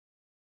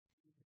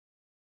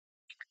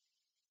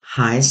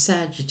Hi,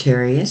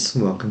 Sagittarius.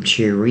 Welcome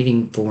to your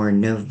reading for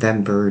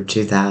November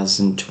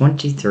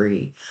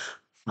 2023.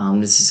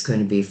 This is going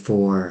to be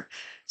for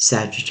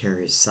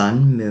Sagittarius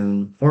Sun,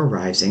 Moon, or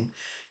Rising.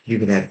 You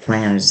could have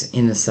planets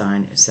in the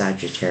sign of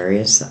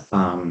Sagittarius.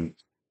 You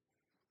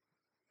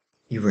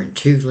were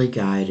intuitively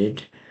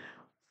guided,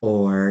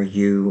 or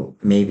you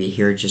may be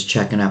here just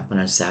checking up on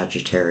a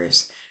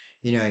Sagittarius.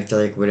 I feel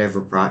like whatever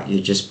brought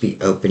you, just be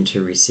open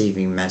to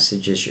receiving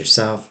messages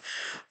yourself.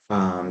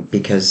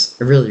 Because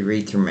I really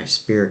read through my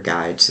spirit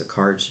guides. The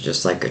cards are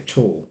just like a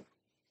tool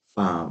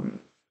um,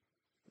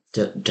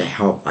 to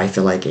help. I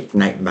feel like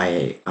ignite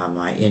my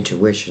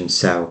intuition.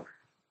 So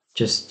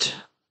just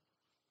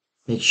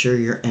make sure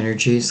your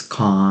energy is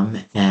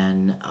calm,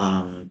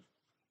 and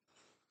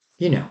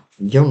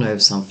you'll know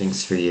if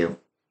something's for you.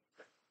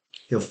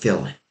 You'll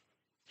feel it.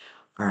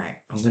 All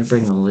right, I'm gonna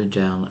bring the lid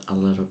down a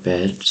little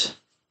bit.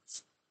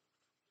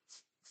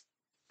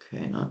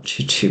 Okay, not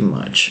too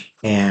much.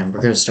 And we're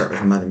gonna start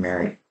with Mother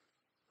Mary.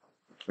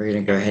 We're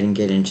going to go ahead and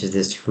get into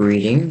this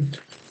reading.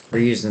 We're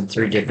using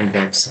 3 different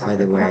decks, by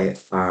the way.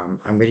 I'm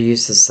going to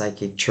use the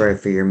Psychic Tarot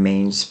for your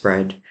main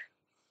spread.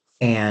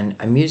 And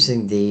I'm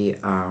using the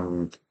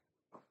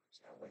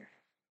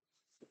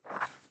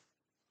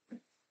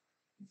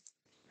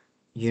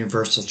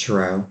Universal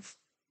Tarot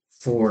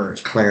for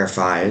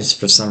clarifiers.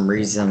 For some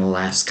reason, the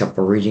last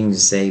couple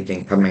readings, they've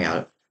been coming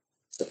out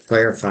the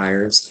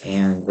clarifiers.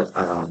 And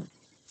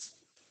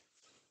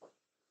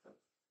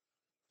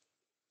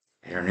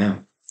I don't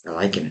know. I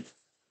like it.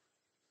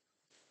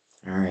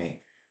 All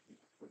right.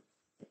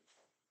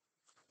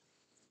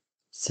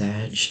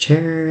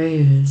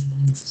 Sagittarius.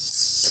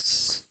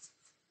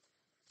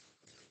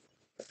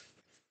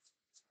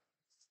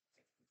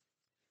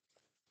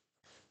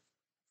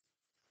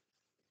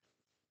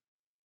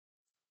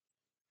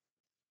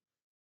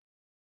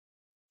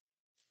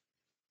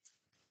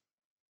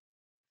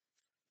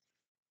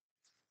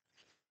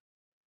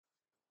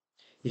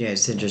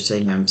 It's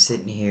interesting. I'm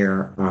sitting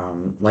here,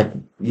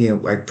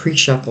 I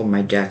pre-shuffle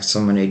my deck.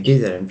 So when I do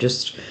that, I'm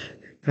just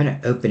kind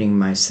of opening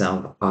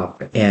myself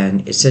up.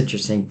 And it's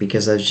interesting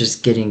because I was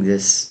just getting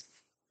this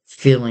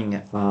feeling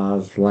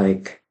of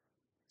like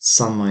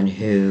someone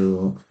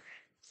who,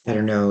 I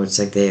don't know, it's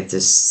like they have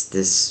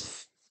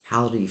this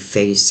pouty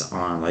face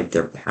on, like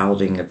they're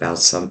pouting about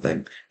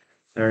something.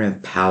 I don't know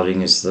if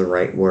pouting is the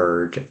right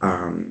word.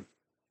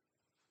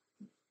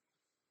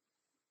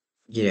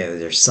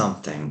 There's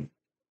something.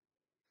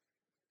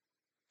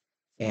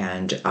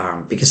 And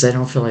because I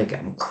don't feel like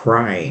I'm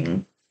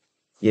crying,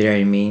 you know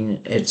what I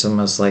mean? It's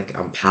almost like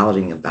I'm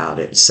pouting about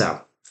it.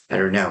 So I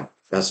don't know.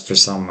 That's for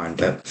someone,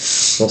 but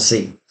we'll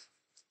see.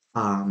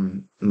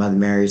 Mother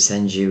Mary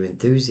sends you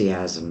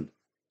enthusiasm.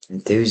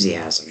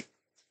 Enthusiasm.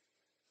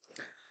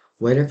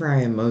 Whatever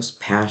I am most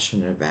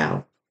passionate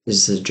about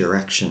is the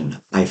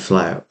direction I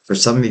flow. For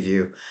some of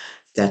you,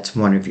 that's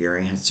one of your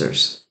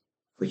answers.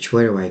 Which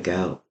way do I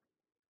go?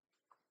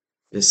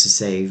 This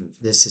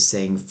is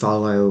saying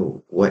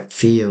follow what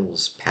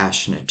feels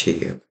passionate to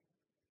you.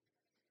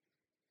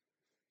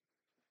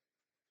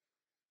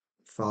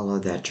 Follow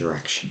that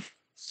direction.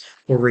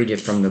 We'll read it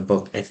from the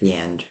book at the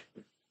end.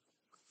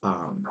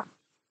 I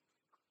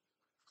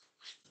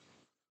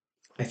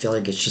feel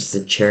like it's just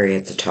the cherry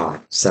at the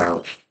top.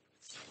 So,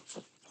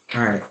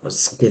 all right,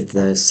 let's give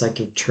the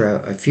Psychic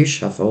Tarot a few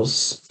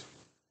shuffles.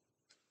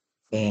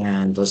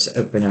 And let's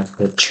open up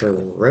the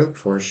tarot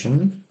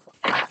portion.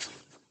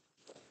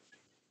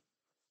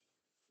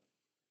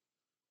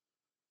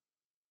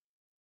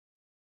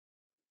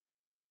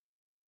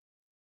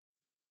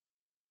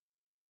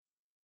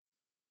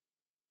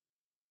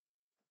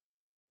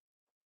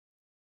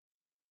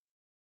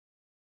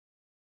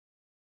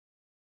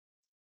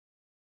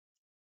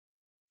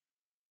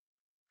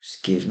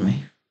 Excuse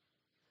me.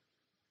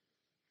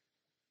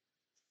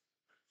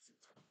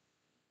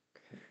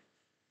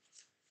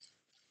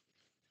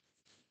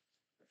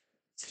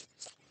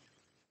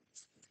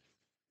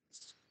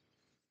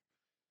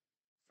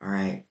 All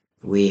right,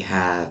 we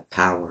have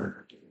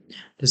Power.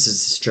 This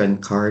is the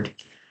Strength card.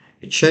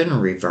 It's shown in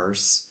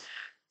reverse.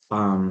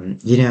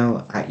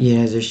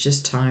 There's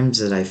just times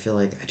that I feel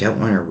like I don't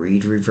want to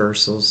read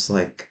reversals,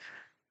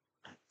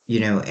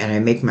 and I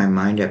make my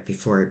mind up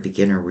before I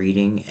begin a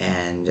reading,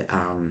 and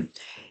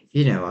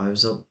there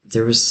was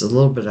a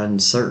little bit of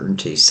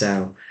uncertainty,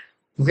 so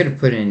I'm going to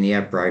put in the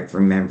upright,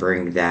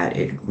 remembering that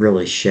it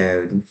really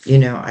showed.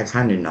 I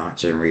kind of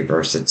knocked it in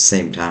reverse at the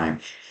same time.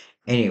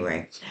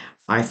 Anyway,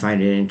 I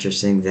find it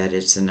interesting that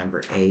it's the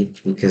number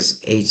 8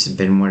 because 8's have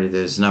been one of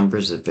those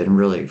numbers that have been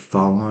really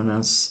following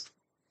us.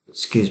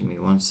 Excuse me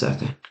 1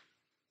 second.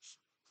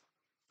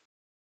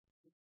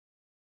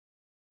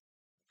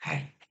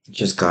 Okay,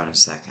 just got a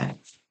second.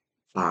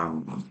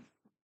 Um,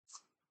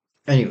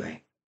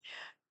 anyway,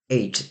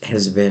 8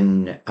 has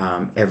been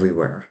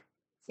everywhere.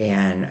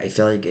 And I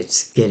feel like I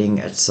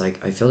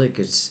feel like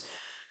it's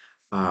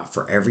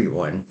for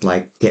everyone.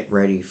 Like, get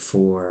ready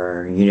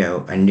for,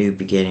 a new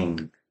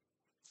beginning.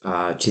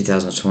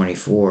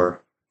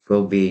 2024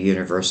 will be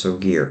Universal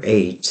Gear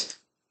 8.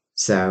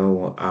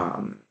 So,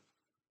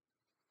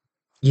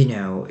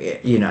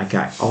 like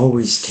I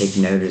always take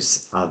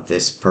notice of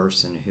this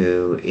person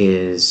who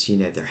is,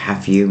 they're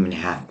half human,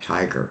 half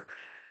tiger.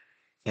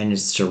 And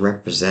it's to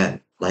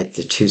represent like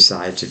the two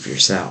sides of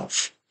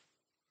yourself.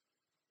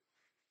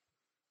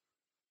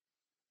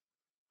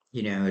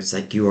 It's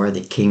like you are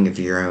the king of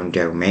your own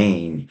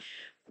domain,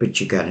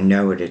 but you got to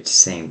know it at the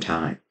same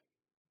time.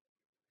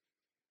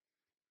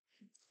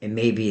 And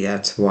maybe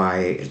that's why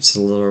it's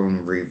a little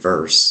in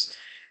reverse.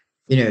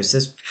 It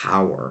says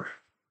power,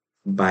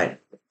 but,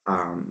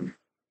 and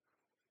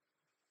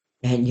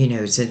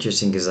it's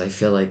interesting because I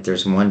feel like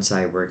there's one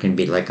side where it can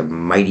be like a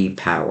mighty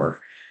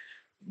power,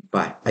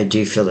 but I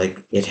do feel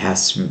like it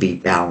has to be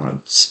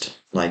balanced.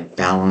 Like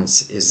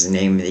balance is the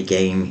name of the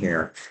game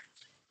here.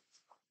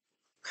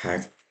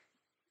 Okay.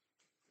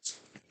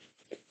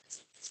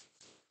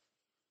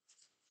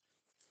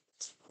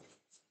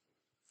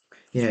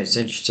 It's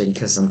interesting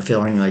because I'm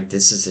feeling like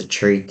this is a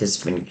trait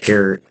that's been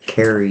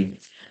carried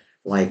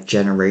like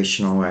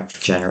generational after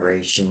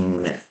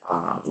generation,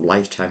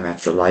 lifetime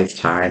after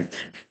lifetime.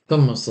 It's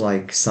almost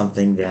like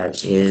something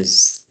that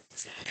is,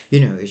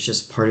 it's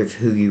just part of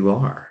who you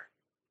are.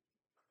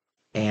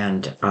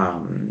 And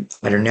I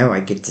don't know, I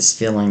get this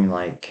feeling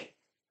like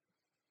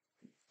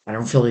I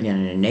don't feel it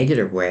in a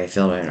negative way, I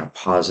feel it in a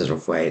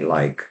positive way,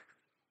 like,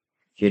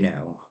 you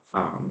know,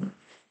 um,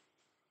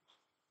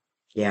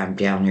 yeah, I'm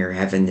down here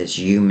having this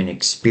human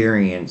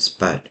experience,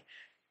 but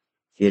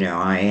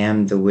I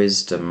am the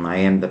wisdom, I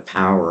am the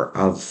power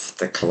of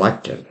the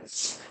collective.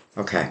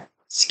 Okay,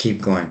 let's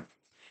keep going.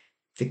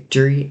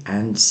 Victory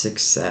and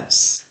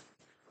success.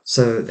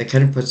 So that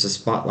kind of puts a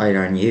spotlight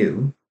on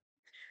you.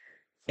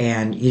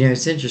 And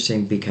it's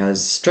interesting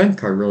because Strength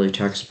card really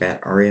talks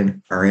about our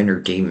inner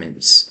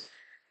demons,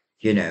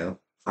 you know,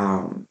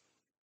 um,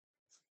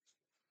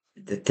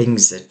 the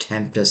things that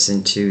tempt us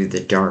into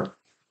the dark,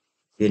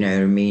 you know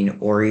what I mean,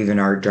 or even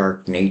our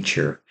dark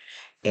nature.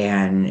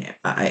 And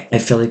I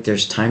feel like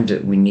there's times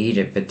that we need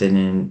it, but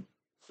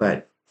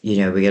we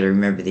got to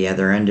remember the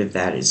other end of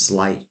that is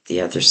light, the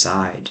other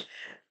side,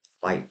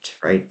 light,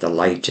 right? The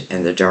light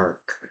and the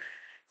dark,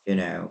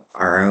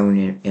 our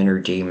own inner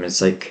demons.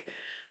 Like,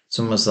 it's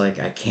almost like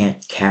I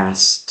can't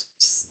cast,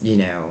 what's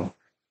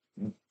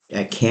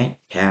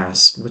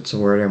the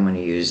word I want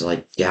to use?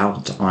 Like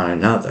doubt on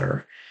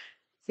another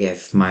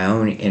if my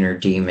own inner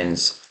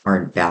demons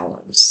aren't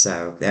balanced.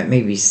 So that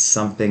may be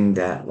something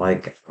that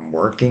like I'm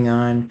working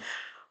on.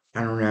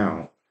 I don't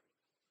know.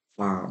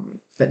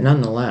 But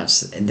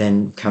nonetheless, and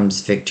then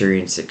comes victory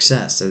and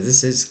success. So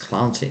this is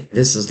clouding.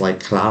 This is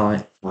like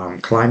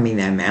climbing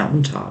that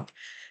mountaintop.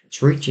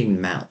 It's reaching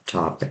the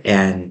mountaintop,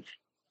 and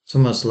it's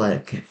almost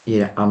like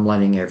I'm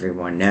letting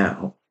everyone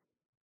know.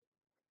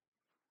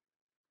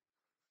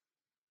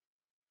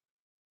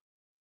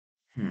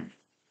 Hmm,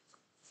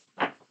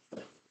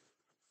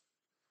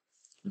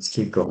 let's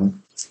keep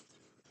going.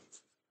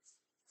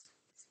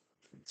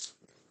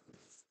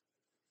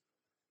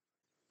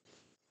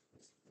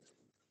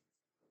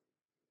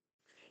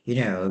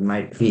 It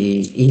might be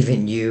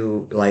even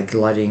you like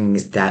letting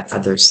that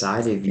other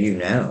side of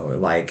know,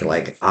 like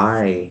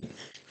I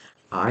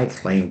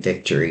claim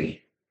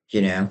victory.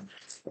 You know,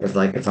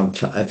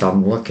 if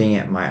I'm looking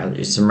at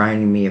it's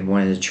reminding me of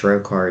one of the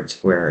tarot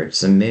cards where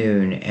it's the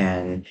moon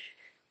and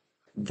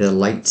the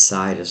light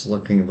side is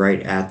looking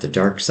right at the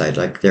dark side,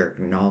 like they're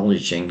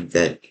acknowledging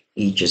that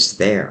each is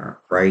there,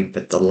 right?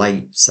 But the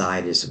light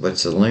side is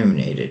what's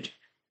illuminated.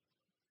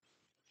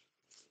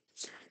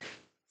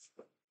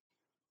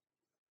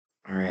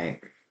 All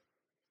right,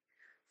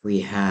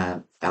 we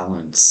have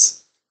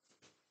balance,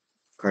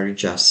 card of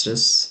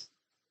justice,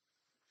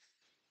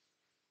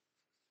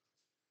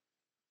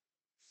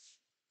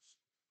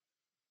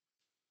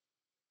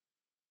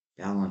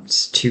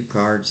 balance. Two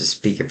cards that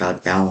speak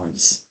about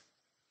balance.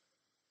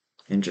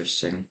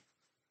 Interesting.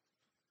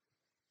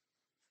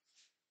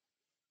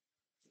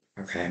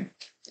 Okay.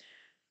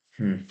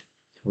 Hmm.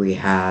 We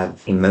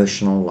have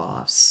emotional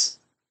loss.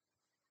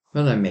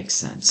 Well, that makes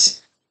sense.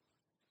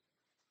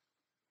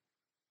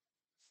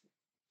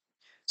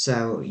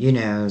 So,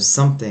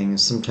 some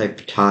type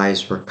of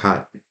ties were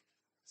cut.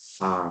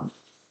 Um,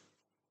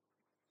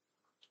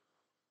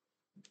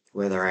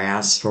 whether I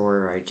asked for it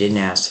or I didn't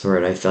ask for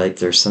it, I feel like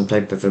there's some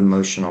type of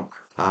emotional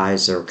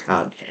ties or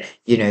cut.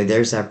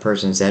 There's that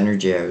person's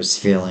energy I was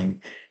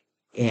feeling.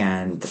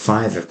 And the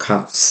Five of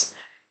Cups,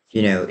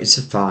 it's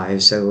a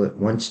five, so it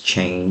wants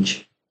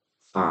change.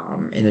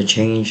 And the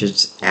change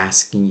it's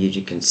asking you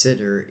to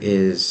consider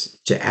is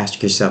to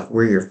ask yourself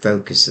where your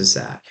focus is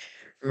at.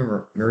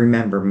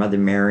 Remember, Mother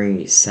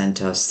Mary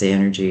sent us the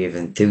energy of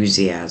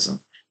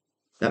enthusiasm.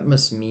 That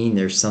must mean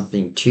there's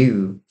something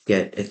to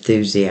get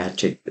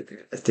enthusiastic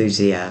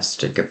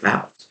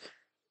about.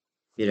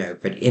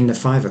 But in the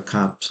Five of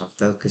Cups, I'm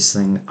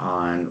focusing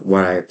on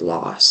what I've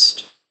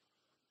lost.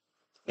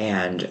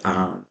 And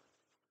that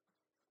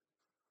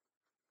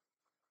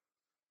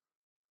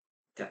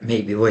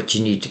may be what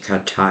you need to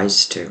cut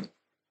ties to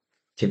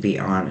be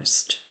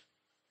honest.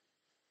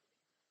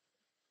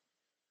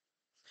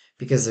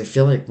 Because I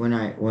feel like when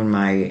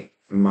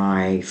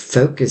my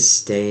focus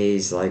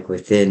stays like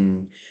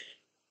within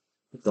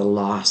the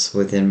loss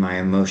within my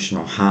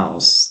emotional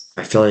house.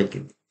 I feel like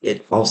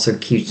it also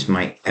keeps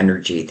my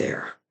energy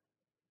there.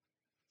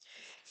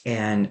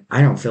 And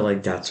I don't feel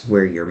like that's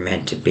where you're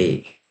meant to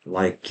be.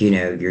 Like,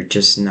 you're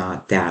just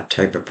not that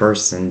type of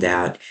person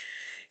that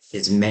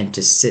is meant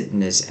to sit in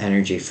this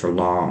energy for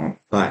long.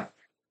 But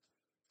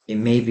it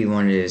may be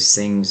one of those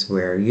things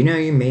where,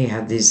 you may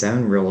have this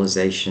own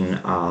realization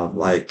of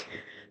like,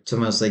 it's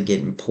almost like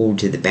getting pulled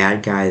to the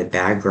bad guy, the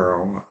bad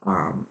girl.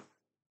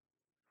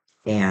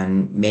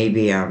 And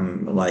maybe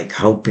I'm like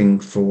hoping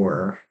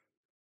for,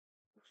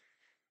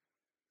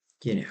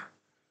 you know,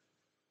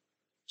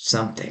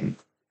 something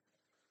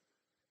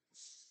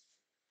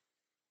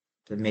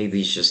that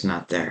maybe is just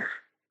not there.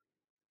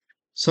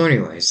 So,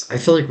 anyways, I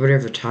feel like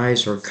whatever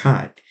ties were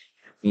cut,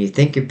 when you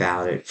think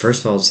about it,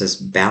 first of all, it says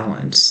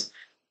balance.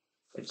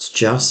 It's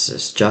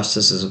justice.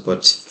 Justice is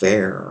what's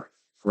fair,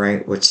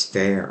 right? What's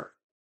fair.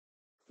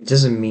 It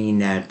doesn't mean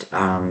that,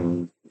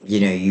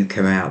 you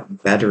come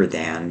out better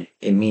than.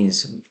 It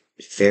means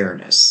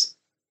fairness.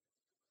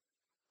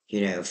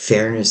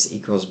 Fairness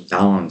equals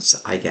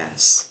balance, I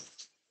guess.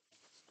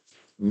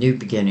 New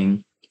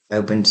beginning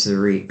opens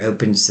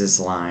this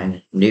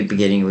line. New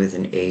beginning with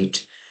an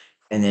 8,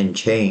 and then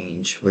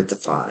change with the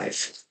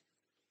 5.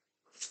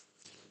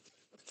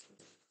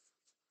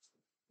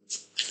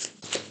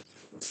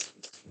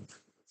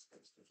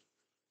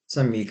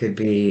 Some of you could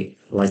be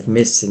like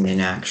missing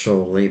an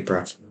actual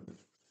Libra,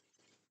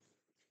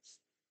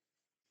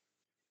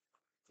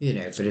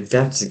 but if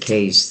that's the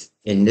case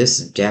in this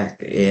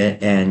deck,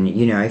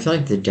 and I feel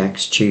like the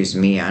decks choose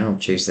me, I don't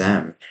choose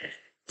them.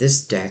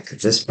 This deck,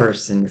 this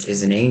person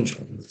is an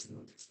angel.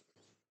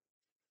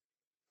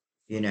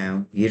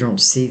 You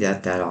don't see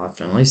that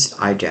often. At least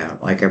I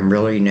don't. Like, I'm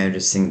really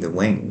noticing the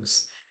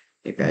wings.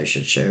 Maybe I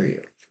should show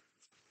you.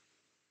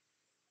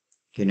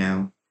 You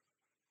know?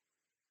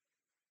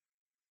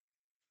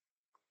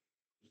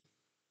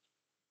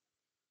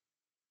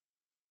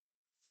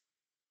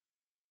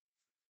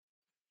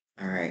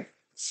 All right.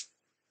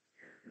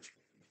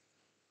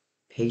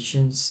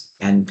 Patience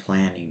and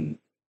planning.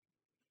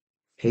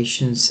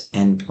 Patience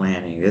and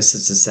planning. This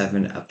is the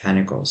 7 of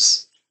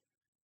Pentacles.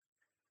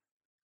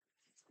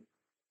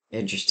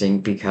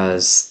 Interesting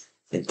because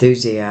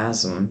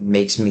enthusiasm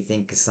makes me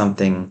think of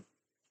something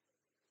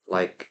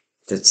like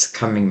that's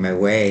coming my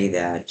way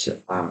that,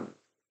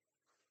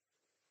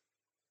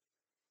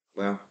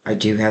 well, I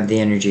do have the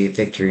energy of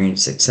victory and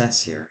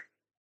success here.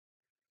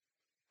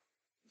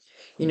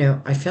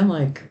 I feel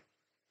like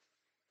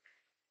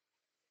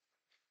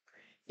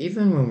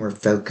even when we're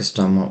focused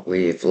on what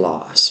we've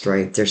lost,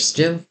 right, there's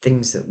still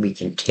things that we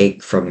can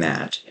take from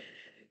that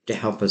to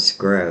help us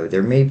grow.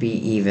 There may be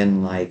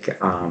even like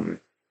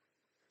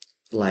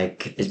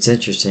it's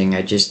interesting.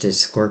 I just did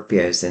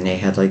Scorpios and they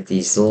had like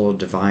these little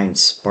divine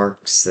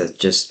sparks that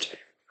just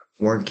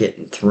weren't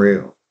getting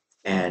through.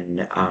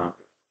 And I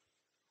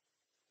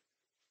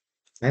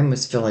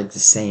almost feel like the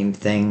same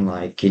thing,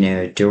 like,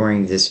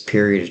 during this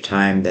period of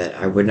time that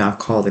I would not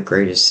call the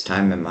greatest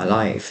time in my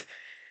life,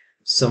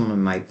 some of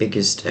my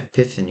biggest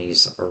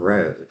epiphanies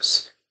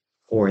arose,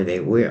 or they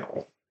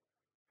will.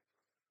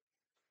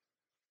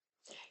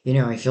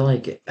 I feel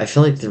like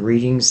the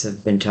readings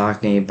have been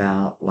talking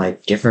about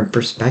like different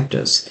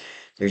perspectives.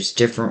 There's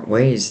different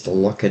ways to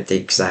look at the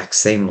exact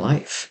same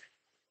life,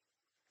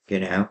 you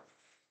know?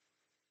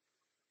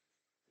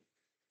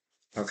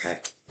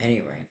 Okay.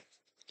 Anyway,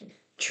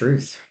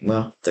 truth.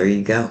 Well, there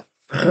you go.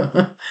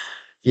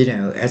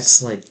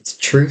 It's like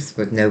truth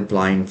with no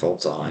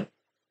blindfolds on.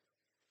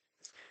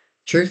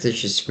 Truth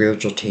is your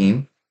spiritual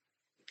team.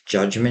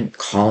 Judgment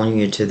calling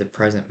you to the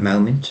present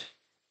moment.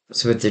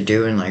 That's what they're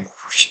doing. Like,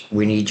 whoosh,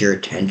 we need your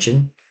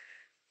attention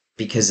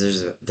because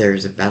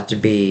there's about to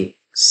be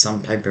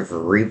some type of a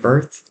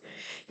rebirth.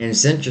 And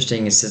it's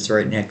interesting. It sits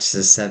right next to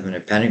the 7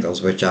 of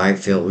Pentacles, which I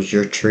feel was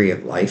your tree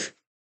of life.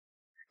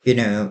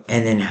 And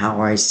then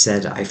how I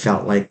said I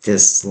felt like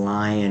this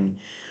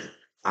lion,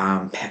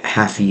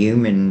 half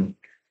human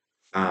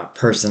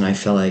person. I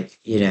feel like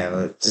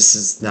this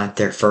is not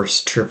their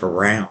first trip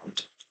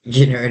around.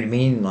 You know what I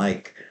mean?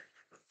 Like,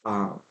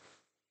 um,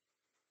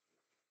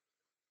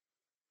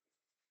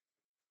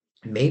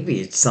 maybe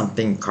it's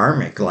something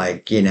karmic,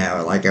 like,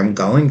 like I'm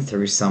going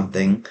through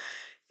something.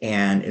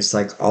 And it's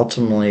like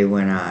ultimately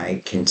when I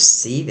can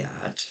see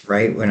that,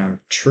 right, when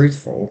I'm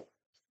truthful,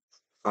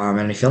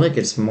 and I feel like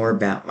it's more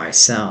about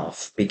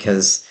myself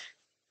because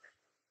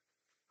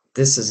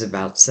this is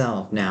about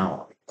self.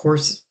 Now, of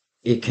course,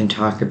 it can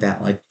talk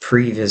about like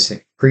previous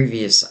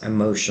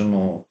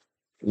emotional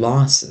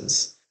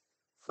losses.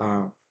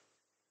 Um,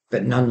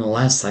 but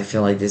nonetheless, I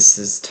feel like this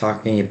is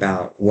talking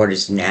about what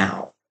is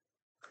now.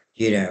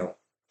 you know,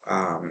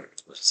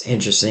 it's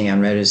interesting.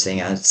 I'm noticing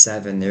at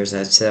 7, there's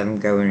that 7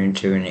 going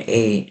into an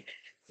 8,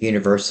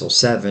 universal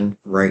 7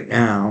 right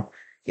now,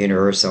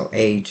 universal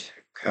 8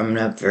 coming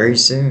up very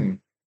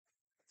soon.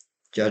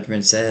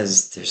 Judgment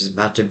says there's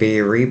about to be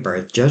a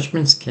rebirth.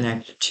 Judgment's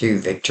connected to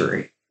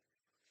victory.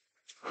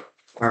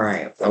 All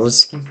right, well,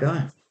 let's keep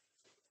going.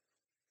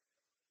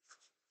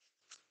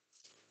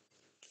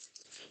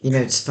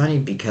 It's funny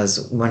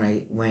because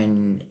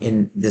when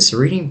in this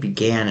reading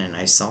began and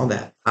I saw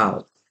that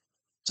out,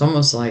 it's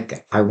almost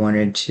like I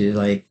wanted to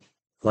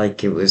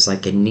like it was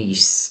like a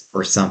niece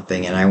or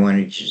something, and I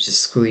wanted to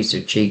just squeeze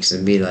her cheeks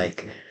and be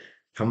like,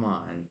 "Come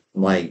on,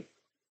 like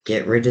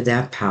get rid of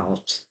that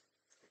pout."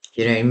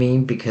 You know what I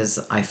mean? Because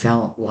I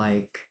felt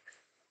like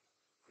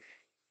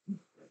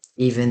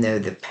even though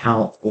the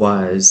pout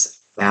was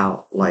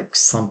about like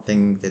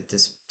something that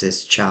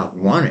this child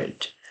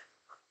wanted,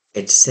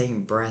 at the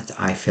same breath,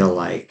 I feel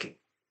like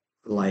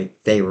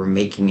they were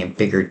making a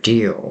bigger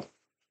deal.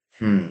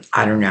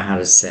 I don't know how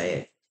to say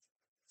it.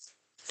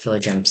 I feel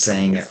like I'm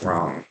saying it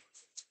wrong.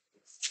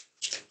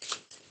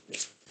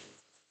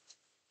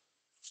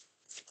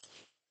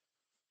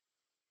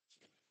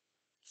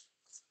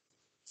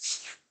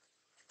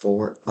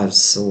 Four of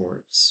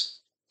Swords.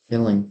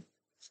 Feeling,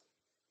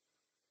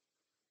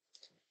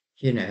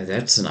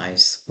 that's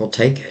nice. We'll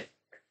take it.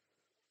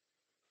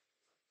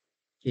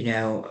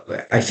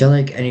 I feel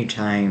like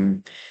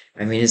anytime,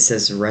 I mean, it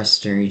says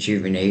rest and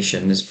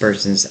rejuvenation. This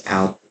person's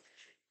out,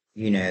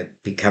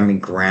 becoming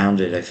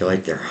grounded. I feel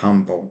like they're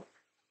humble.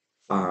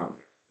 Um,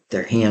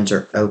 their hands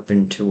are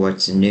open to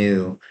what's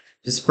new.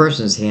 This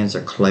person's hands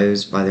are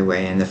closed, by the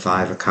way, in the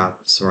Five of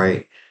Cups,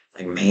 right?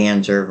 Like my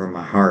hands are over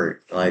my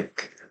heart,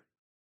 but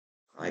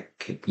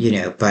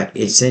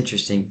it's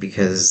interesting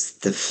because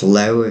the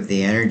flow of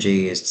the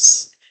energy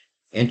is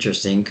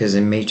interesting because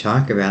it may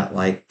talk about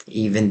like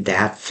even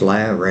that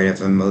flow, right,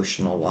 of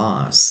emotional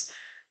loss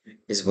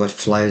is what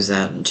flows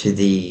out into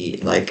the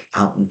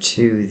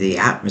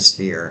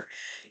atmosphere.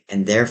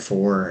 And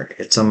therefore,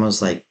 it's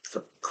almost like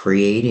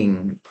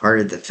creating part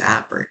of the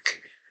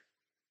fabric,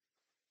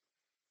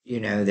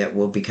 that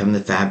will become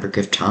the fabric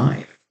of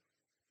time.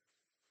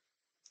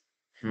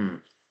 Hmm.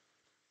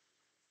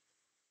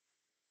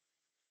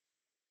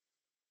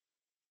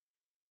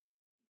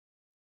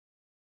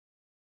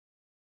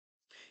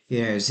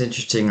 It's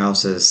interesting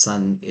also the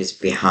sun is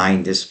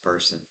behind this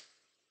person.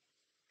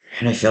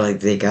 And I feel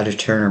like they got to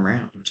turn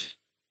around.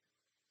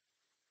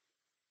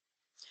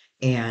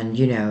 And,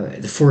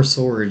 the Four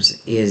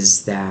Swords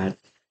is that,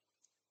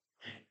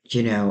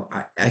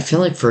 I feel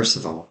like, first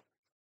of all,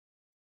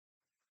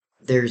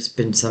 there's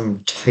been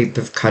some type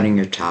of cutting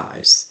of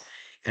ties.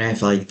 And I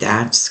feel like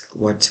that's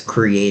what's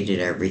created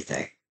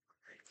everything.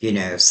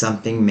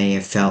 Something may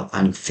have felt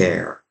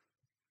unfair.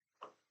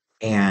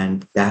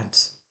 And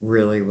that's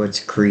really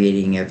what's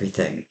creating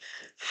everything.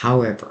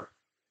 However,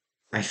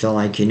 I feel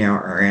like,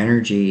 our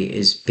energy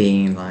is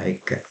being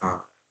like,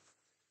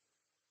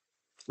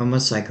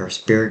 almost like our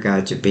spirit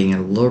guides are being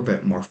a little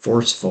bit more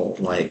forceful.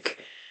 Like,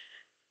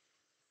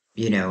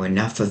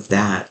 enough of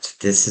that.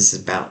 This is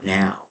about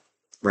now,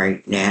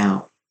 right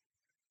now,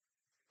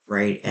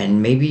 right?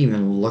 And maybe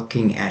even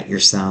looking at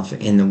yourself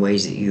in the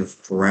ways that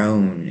you've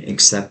grown,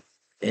 except,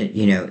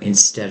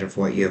 instead of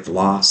what you have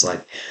lost.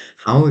 Like,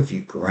 how have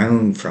you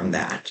grown from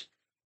that?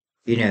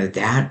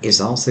 That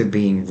is also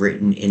being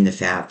written in the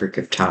fabric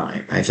of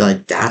time. I feel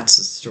like that's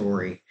a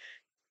story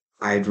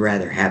I'd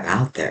rather have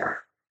out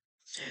there.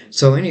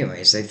 So,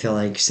 anyways, I feel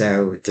like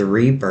so the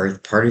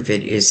rebirth part of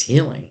it is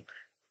healing,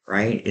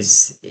 right?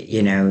 It's,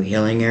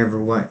 healing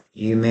over what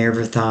you may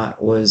ever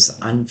thought was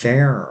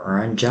unfair or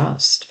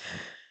unjust.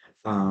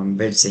 But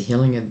it's a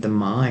healing of the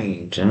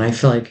mind. And I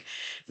feel like,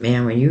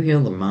 man, when you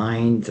heal the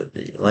mind,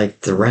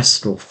 like the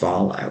rest will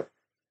follow.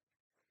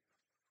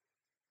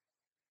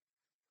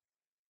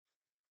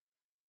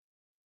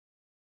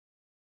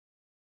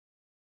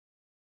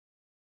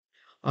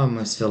 I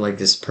almost feel like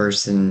this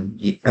person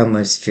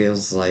almost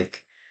feels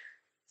like,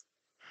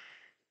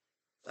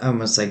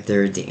 almost like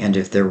they're at the end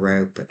of their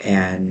rope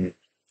and,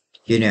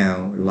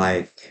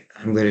 like,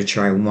 I'm going to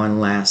try one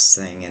last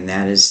thing, and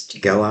that is to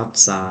go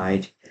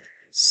outside,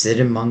 sit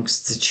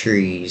amongst the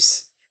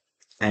trees,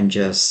 and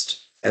just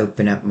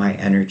open up my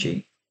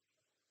energy,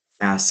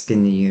 ask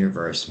in the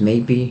universe,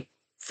 maybe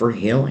for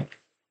healing.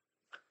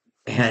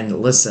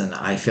 And listen,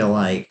 I feel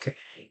like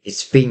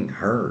it's being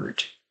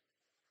heard.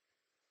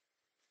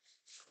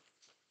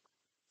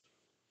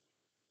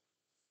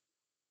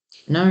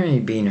 Not only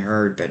being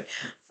heard, but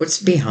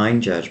what's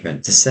behind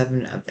judgment? The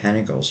Seven of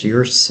Pentacles,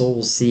 your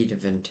soul seed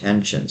of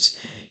intentions.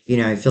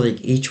 I feel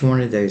like each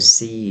one of those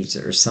seeds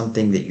are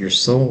something that your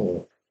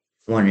soul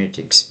wanted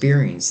to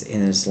experience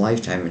in this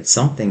lifetime. It's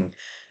something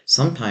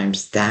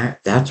sometimes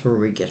that's where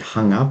we get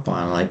hung up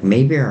on. Like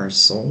maybe our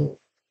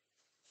soul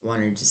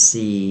wanted to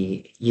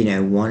see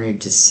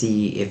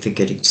if it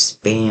could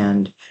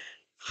expand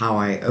how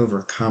I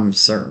overcome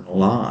certain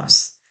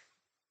loss.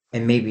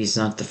 And maybe it's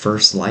not the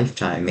first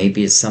lifetime.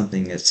 Maybe it's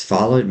something that's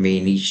followed me.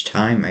 And each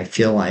time I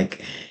feel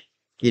like,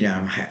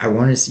 I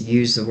want to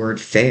use the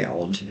word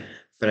failed,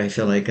 but I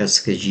feel like that's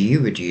because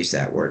you would use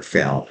that word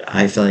failed.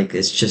 I feel like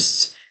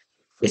it's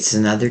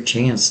another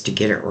chance to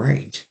get it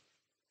right.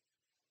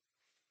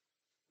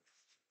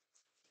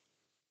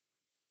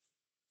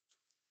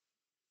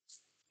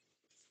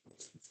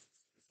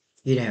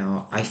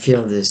 I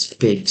feel this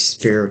big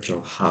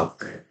spiritual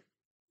hug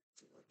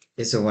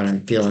is what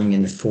I'm feeling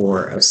in the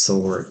Four of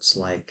Swords.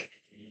 Like,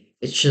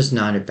 it's just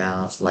not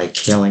about like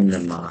killing the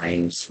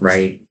mind,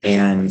 right?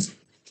 And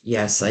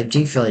yes, I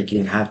do feel like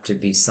you have to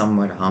be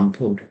somewhat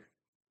humbled,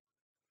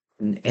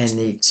 and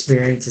the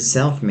experience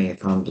itself may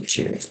have humbled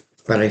you.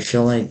 But I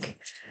feel like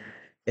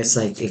it's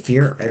like if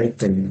you're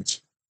open,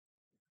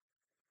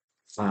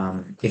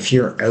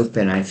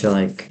 I feel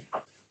like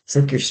it's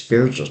like your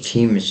spiritual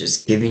team is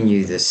just giving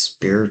you this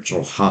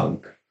spiritual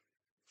hug.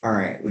 All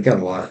right, we got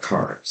a lot of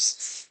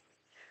cards.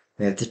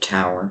 We have the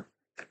Tower.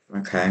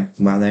 Okay,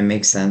 well, that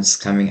makes sense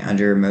coming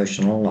under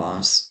emotional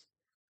loss.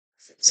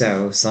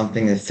 So,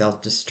 something that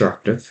felt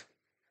destructive.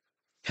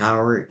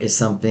 Power is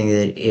something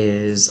that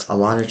is a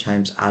lot of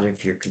times out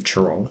of your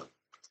control.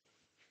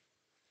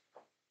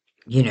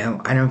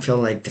 I don't feel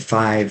like the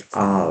Five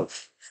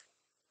of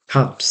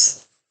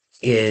Cups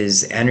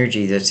is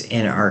energy that's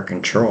in our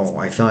control.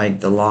 I feel like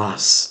the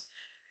loss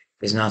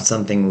is not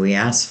something we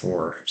ask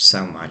for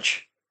so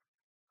much.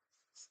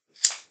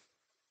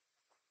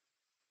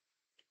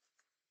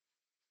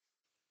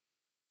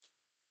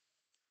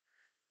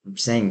 I'm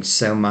saying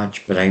so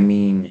much, but I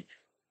mean,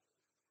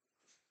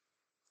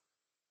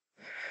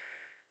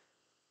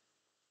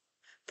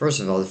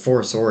 first of all, the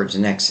Four Swords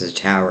next to the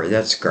Tower,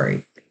 that's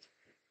great.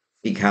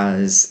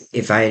 Because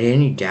if I had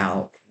any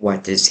doubt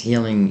what this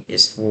healing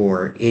is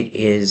for, it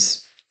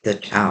is the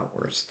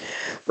towers,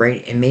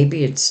 right? And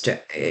maybe it's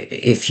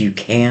if you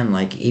can,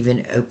 like,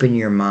 even open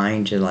your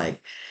mind to,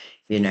 like,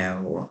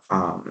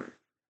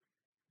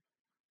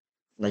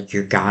 like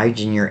your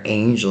guides and your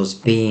angels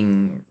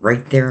being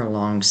right there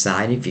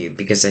alongside of you.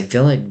 Because I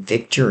feel like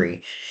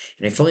victory,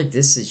 and I feel like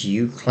this is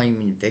you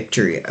claiming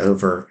victory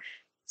over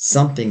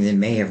something that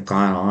may have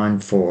gone on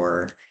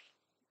for,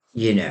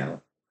 you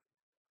know,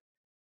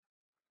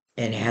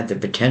 and had the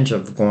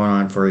potential of going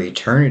on for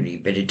eternity,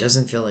 but it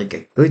doesn't feel like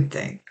a good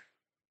thing.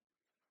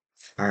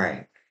 All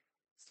right.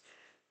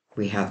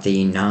 We have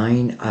the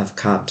Nine of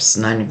Cups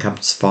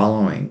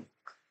following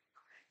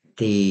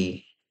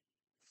the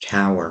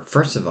Tower.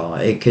 First of all,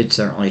 it could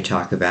certainly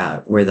talk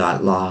about where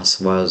that loss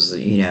was.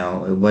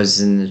 It was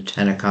in the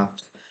Ten of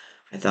Cups.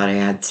 I thought I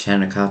had the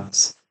Ten of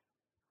Cups,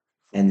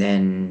 and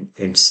then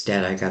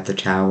instead I got the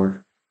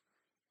Tower.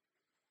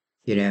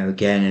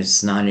 Again,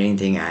 it's not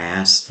anything I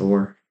asked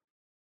for,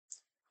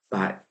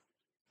 but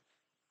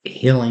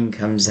healing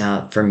comes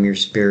out from your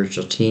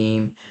spiritual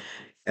team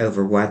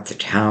over what the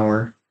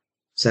Tower.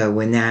 So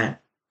when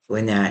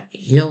that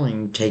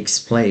healing takes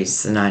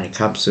place, the Nine of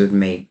Cups would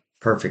make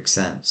perfect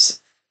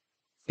sense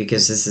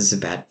because this is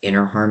about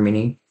inner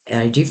harmony. And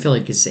I do feel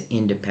like it's an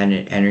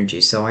independent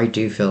energy. So I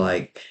do feel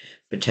like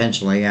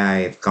potentially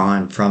I've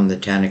gone from the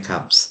Ten of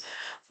Cups,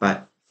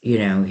 but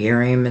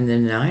here I am in the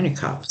Nine of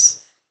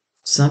Cups.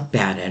 It's not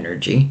bad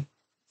energy.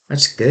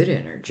 That's good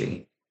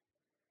energy.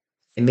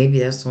 And maybe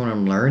that's what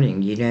I'm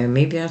learning,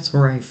 maybe that's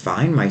where I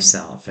find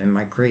myself and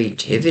my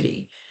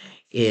creativity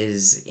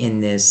is in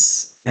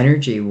this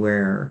energy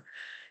where,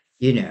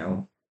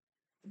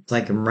 it's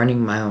like I'm running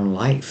my own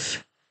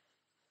life.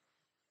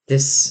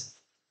 This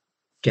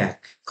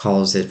deck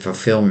calls it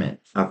fulfillment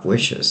of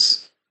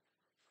wishes.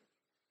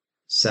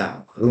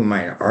 So who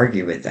might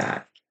argue with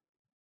that?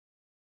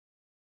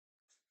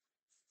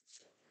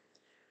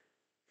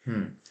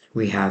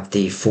 We have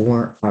the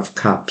Four of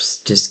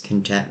Cups,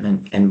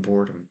 discontentment and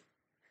boredom.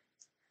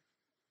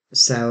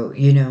 So,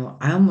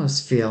 I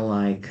almost feel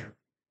like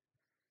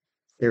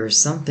there was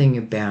something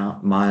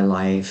about my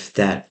life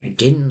that I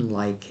didn't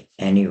like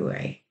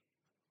anyway.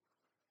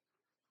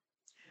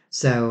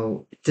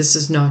 So this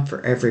is not for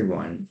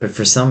everyone, but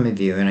for some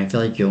of you, and I feel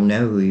like you'll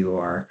know who you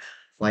are.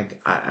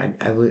 Like I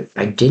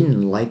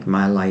didn't like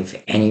my life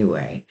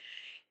anyway,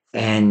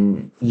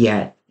 and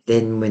yet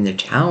then when the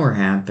Tower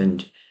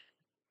happened,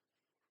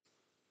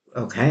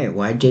 okay,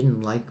 well I didn't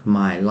like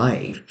my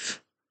life.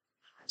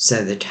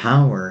 So the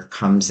Tower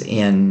comes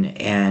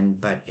in,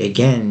 but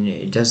again,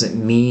 it doesn't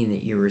mean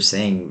that you were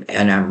saying,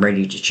 and I'm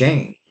ready to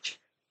change.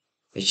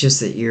 It's just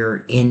that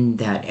you're in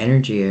that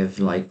energy of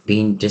like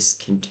being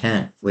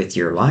discontent with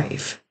your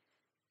life.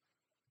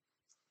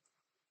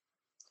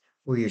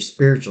 Well, your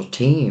spiritual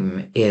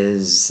team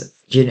is,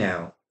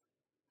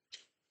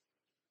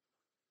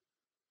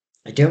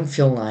 I don't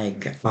feel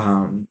like,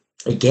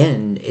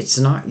 again, it's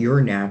not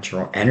your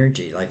natural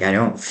energy. Like, I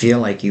don't feel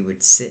like you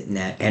would sit in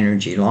that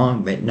energy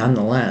long, but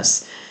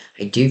nonetheless,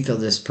 I do feel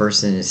this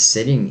person is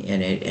sitting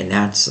in it. And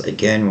that's,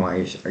 again, why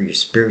your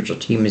spiritual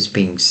team is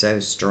being so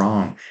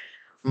strong.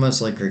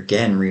 Almost like,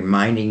 again,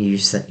 reminding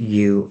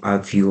you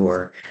of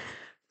your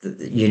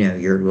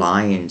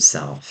lion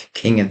self,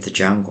 king of the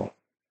jungle,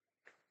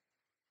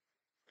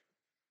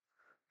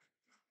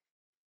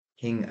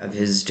 king of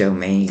his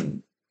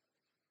domain.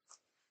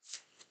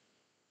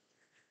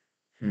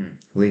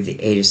 With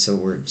the Eight of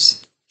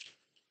Swords.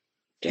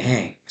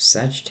 Dang,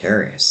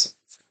 Sagittarius.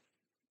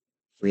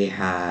 We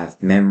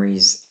have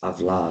memories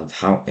of love.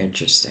 How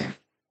interesting.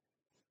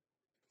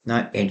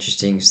 Not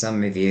interesting.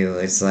 Some of you,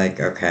 it's like,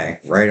 okay,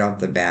 right off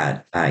the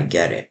bat, I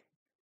get it.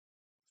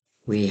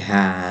 We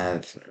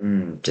have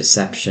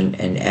deception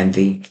and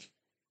envy.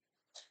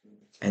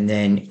 And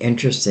then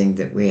interesting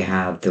that we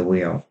have the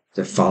wheel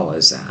that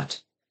follows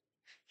that.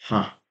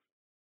 Huh.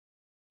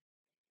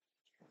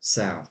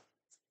 So,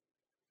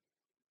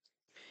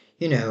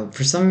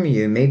 for some of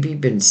you, maybe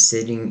you've been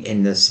sitting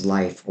in this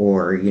life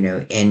or,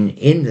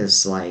 in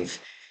this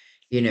life,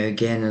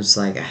 again, it's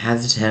like I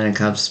have the Ten of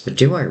Cups, but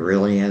do I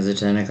really have the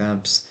Ten of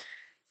Cups?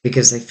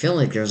 Because I feel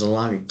like there's a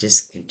lot of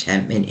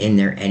discontentment in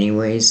there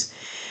anyways.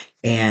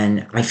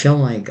 And I feel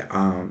like,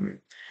 I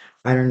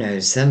don't know,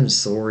 Seven of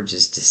Swords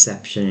is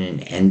deception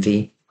and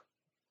envy.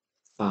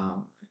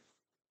 Um,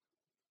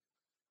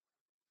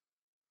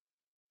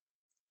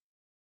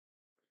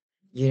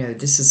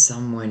 this is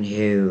someone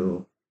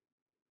who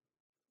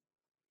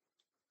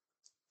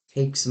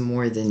takes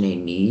more than they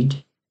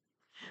need.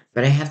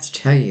 But I have to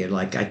tell you,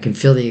 like, I can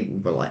feel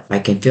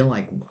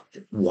like,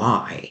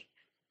 why?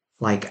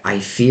 Like, I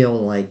feel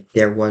like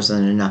there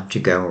wasn't enough to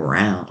go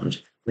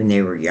around when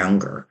they were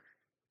younger.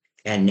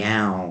 And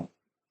now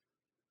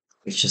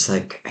it's just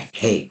like, I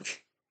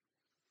take,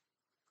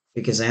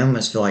 because I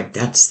almost feel like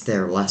that's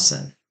their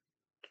lesson.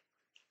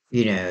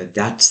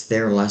 That's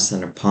their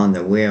lesson upon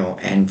the wheel.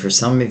 And for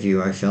some of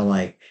you, I feel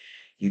like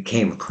you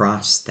came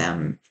across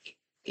them,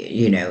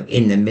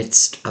 in the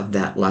midst of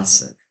that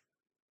lesson.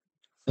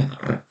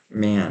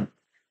 Man,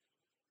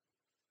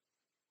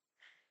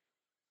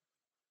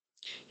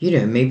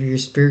 maybe your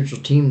spiritual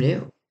team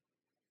knew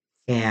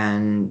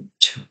and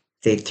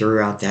they threw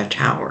out that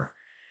tower.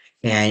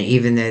 And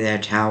even though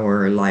that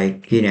tower,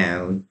 like,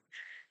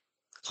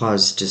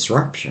 caused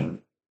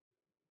disruption,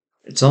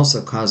 it's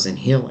also causing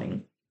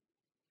healing.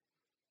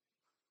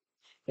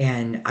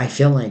 And I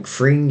feel like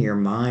freeing your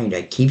mind,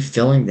 I keep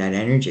feeling that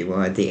energy.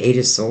 Well, at the Eight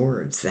of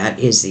Swords, that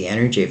is the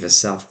energy of a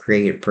self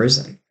created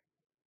prison.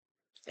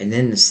 And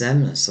then the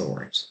Seven of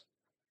Swords.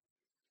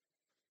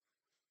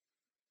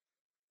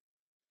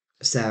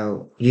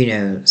 So,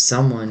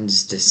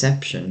 someone's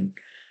deception,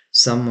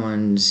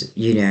 someone's,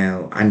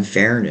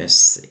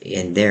 unfairness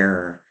in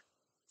their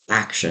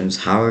actions,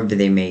 however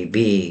they may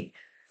be,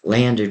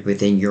 landed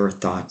within your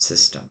thought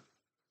system.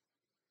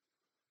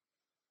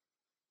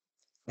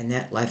 And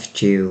that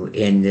left you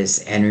in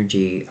this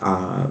energy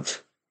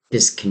of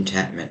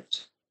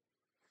discontentment.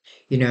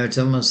 It's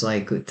almost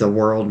like the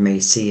world may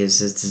see as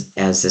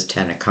the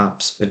Ten of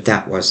Cups, but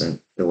that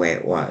wasn't the way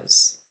it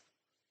was.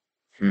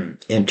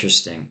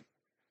 Interesting.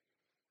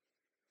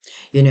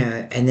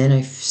 And then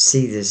I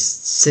see this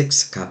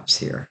Six of Cups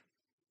here.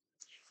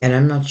 And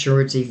I'm not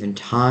sure it's even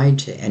tied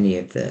to any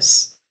of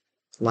this.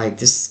 Like,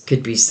 this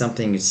could be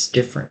something that's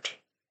different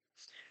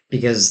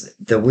because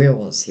the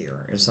wheel is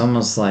here. It's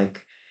almost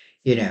like,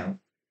 you know,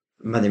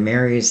 Mother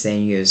Mary is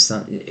saying you have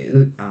some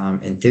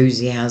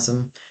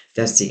enthusiasm.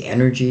 That's the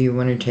energy you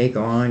want to take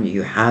on.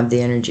 You have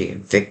the energy of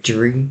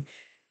victory.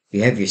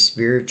 You have your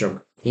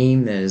spiritual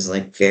team that is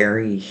like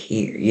very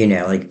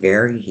here, like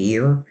very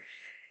here.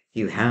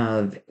 You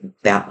have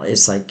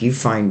it's like you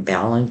find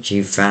balance.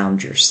 You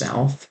found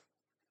yourself.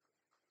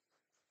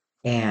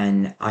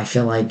 And I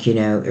feel like,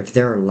 if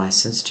there are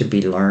lessons to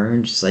be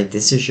learned, it's like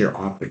this is your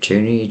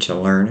opportunity to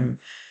learn them,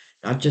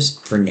 not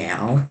just for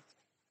now,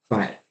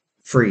 but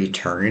for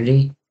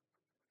eternity.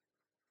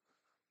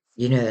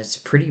 That's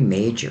pretty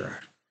major.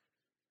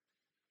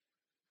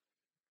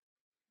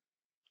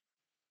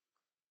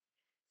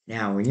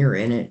 Now, when you're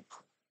in it,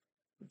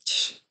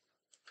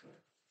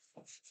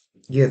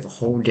 you have a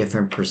whole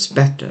different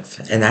perspective.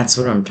 And that's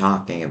what I'm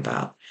talking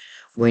about.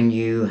 When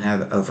you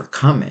have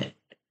overcome it,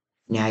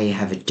 now you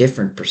have a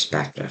different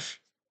perspective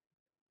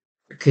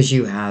because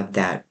you have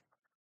that.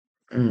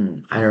 I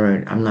don't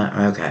know. I'm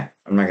not, okay.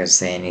 I'm not going to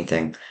say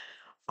anything.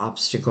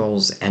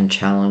 Obstacles and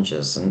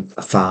challenges, and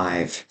a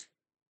five,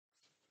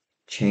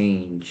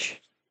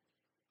 change.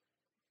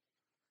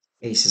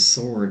 Ace of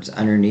Swords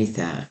underneath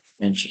that.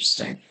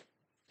 Interesting.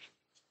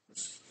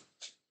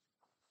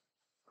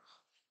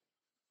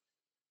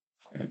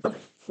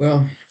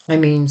 Well, I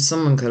mean,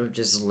 someone could have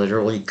just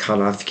literally cut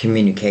off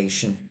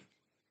communication.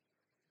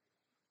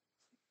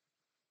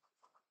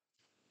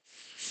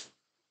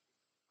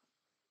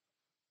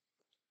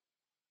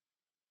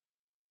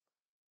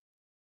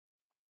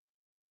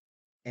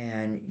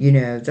 And,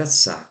 that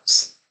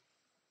sucks.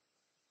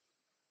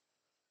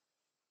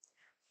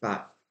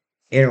 But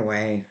in a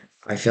way,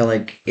 I feel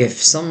like if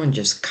someone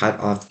just cut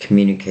off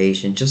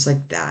communication just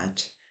like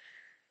that,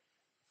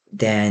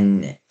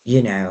 then,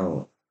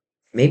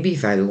 maybe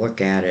if I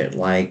look at it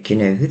like,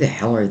 who the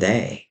hell are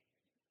they?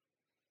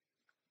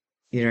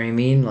 You know what I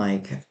mean?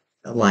 Like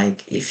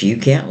if you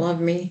can't love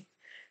me,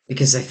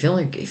 because I feel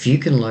like if you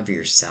can love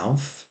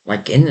yourself,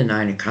 like in the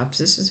Nine of Cups,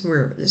 this is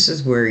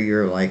where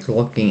you're like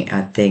looking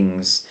at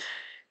things,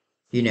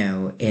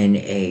 in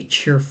a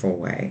cheerful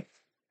way.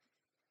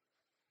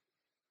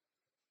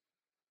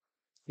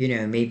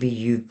 Maybe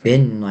you've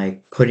been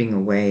like putting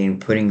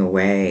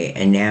away,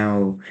 and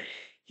now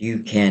you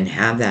can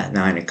have that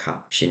Nine of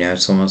Cups,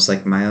 it's almost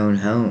like my own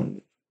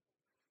home.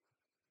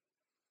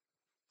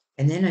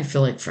 And then I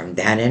feel like from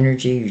that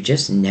energy, you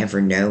just never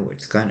know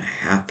what's gonna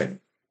happen.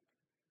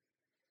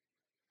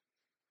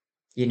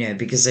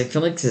 Because I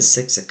feel like the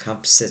Six of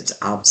Cups sits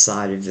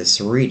outside of this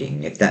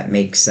reading, if that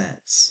makes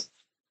sense.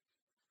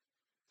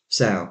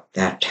 So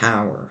that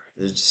tower,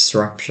 the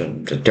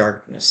disruption, the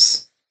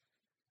darkness,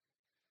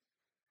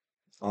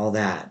 all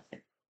that.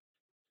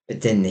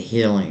 But then the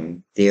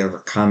healing, the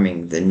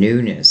overcoming, the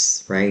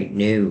newness, right?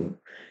 New,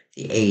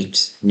 the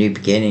eight, new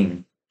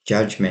beginning,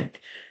 judgment,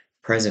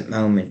 present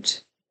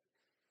moment,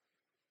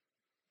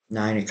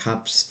 Nine of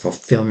Cups,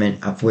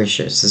 fulfillment of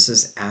wishes. This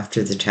is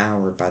after the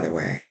tower, by the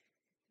way.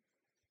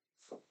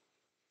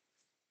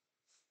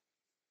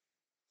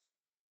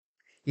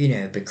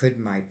 But could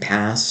my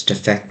past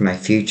affect my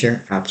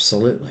future?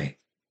 Absolutely.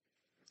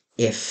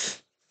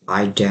 If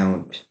I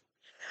don't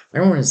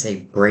want to say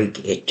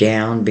break it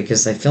down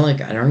because I feel like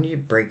I don't need to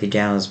break it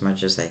down as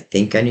much as I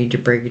think I need to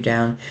break it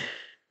down.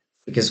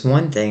 Because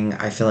one thing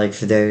I feel like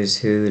for those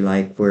who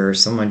like where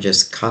someone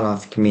just cut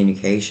off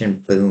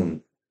communication,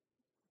 boom,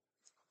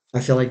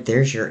 I feel like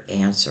there's your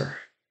answer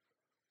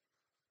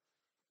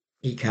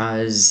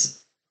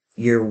because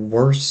you're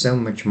worth so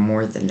much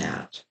more than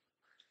that.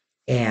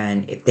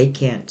 And if they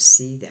can't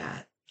see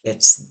that,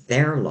 it's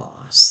their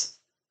loss,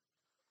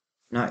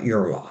 not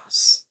your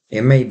loss.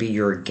 It may be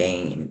your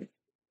gain,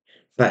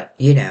 but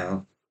you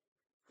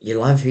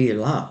love who you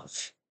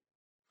love.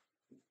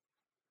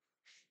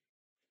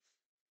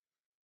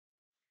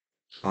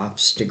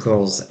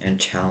 Obstacles and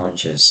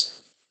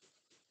challenges.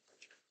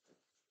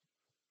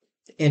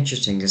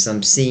 Interesting because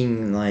I'm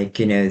seeing like,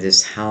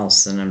 this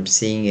house and I'm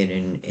seeing it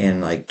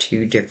in like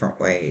two different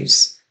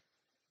ways.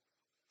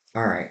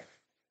 All right,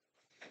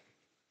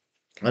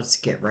 let's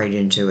get right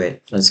into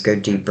it. Let's go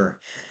deeper.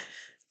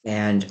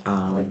 And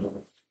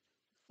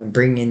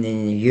bring in the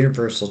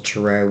Universal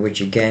Tarot,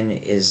 which again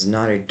is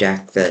not a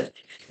deck that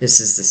this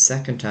is the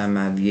second time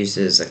I've used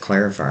it as a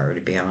clarifier,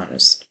 to be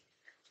honest.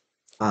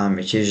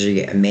 It's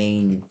usually a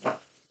main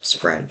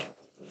spread,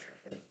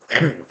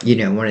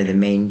 one of the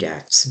main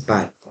decks,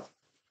 but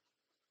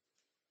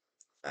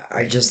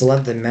I just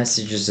love the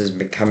messages that's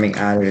been coming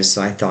out of it,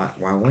 so I thought,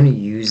 well, I want to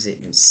use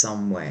it in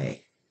some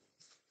way.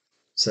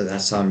 So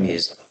that's how I'm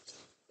using it.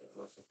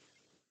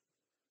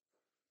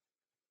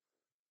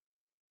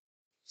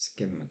 Let's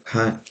give them a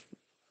cut.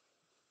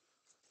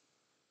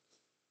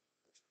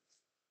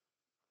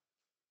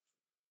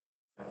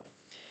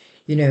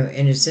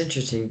 And it's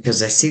interesting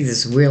because I see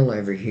this wheel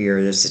over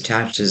here that's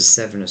attached to the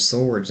Seven of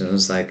Swords, and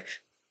it's like,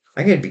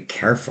 I gotta be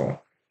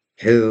careful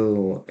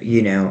who,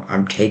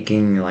 I'm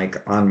taking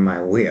like on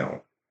my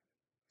wheel.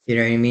 You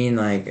know what I mean?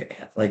 Like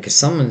if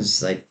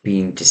someone's like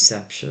being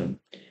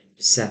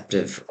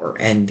deceptive or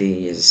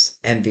envious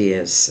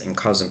and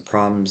causing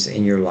problems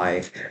in your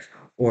life,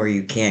 or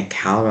you can't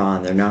count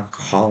on, they're not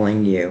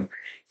calling you,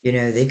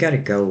 they gotta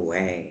go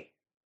away.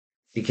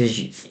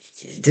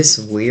 Because this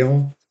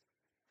wheel,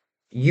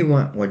 you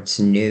want what's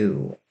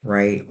new,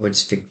 right?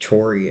 What's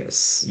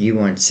victorious. You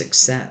want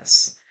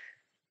success.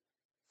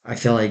 I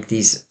feel like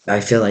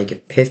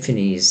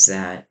epiphanies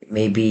that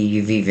maybe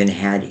you've even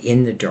had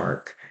in the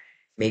dark.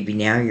 Maybe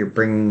now you're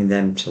bringing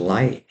them to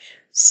light.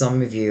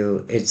 Some of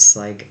you, it's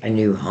like a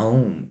new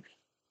home.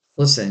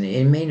 Listen,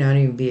 it may not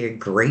even be a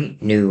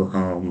great new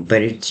home,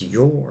 but it's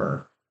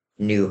your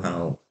new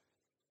home.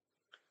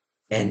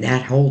 And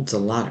that holds a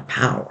lot of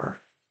power.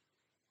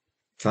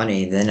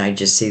 Funny, then I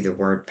just see the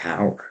word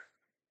power.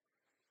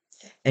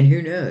 And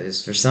who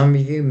knows, for some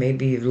of you,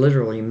 maybe you've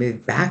literally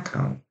moved back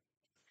home.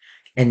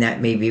 And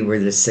that may be where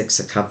the Six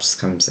of Cups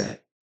comes in.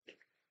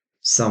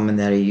 Someone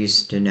that I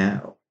used to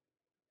know.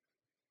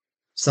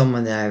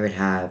 Someone that I would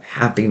have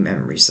happy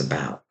memories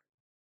about.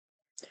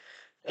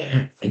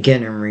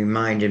 Again, I'm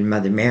reminded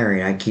Mother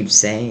Mary, I keep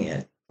saying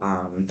it,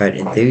 but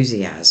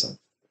enthusiasm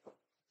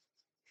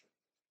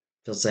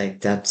feels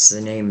like that's the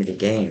name of the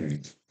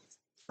game.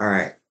 All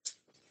right.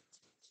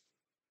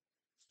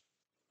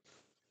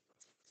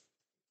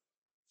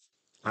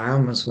 I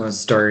almost want to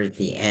start at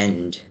the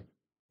end,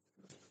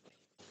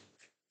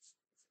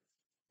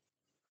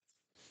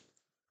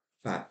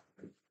 but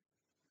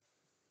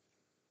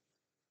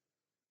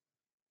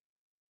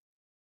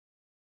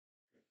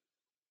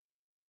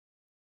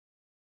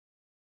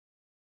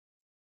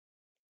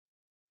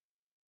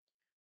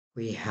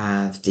we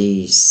have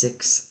the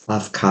Six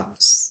of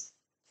Cups.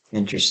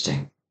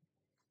 Interesting.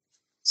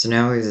 So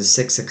now we have the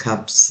Six of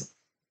Cups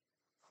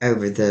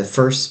over the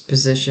first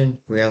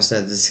position. We also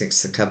have the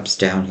Six of Cups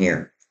down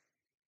here.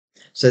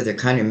 So they're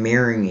kind of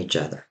mirroring each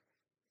other.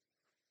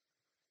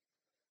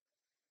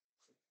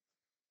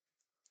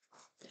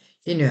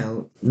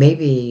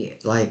 Maybe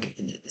like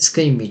it's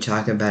going to be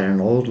talking about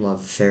an old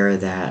love affair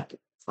that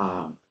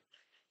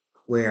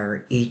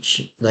where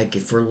each like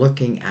if we're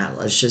looking at,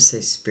 let's just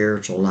say,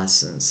 spiritual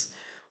lessons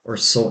or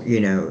soul,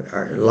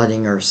 or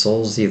letting our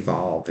souls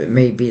evolve, it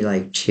may be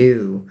like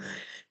two.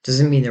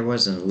 Doesn't mean there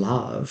wasn't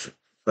love,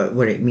 but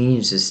what it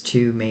means is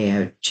two may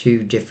have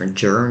two different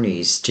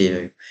journeys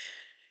to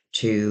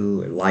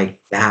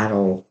like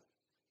battle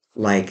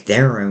like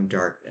their own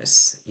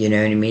darkness. You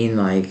know what I mean?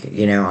 Like,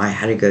 I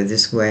had to go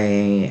this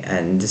way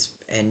and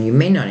this, and you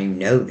may not even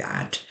know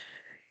that.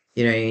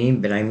 You know what I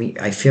mean? But I mean,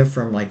 I feel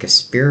from like a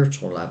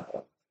spiritual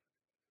level.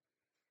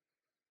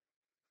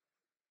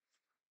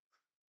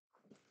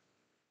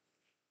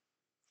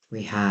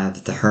 We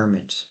have the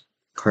Hermit,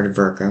 card of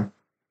Virgo,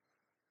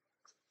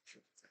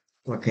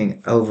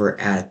 looking over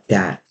at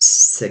that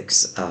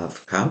Six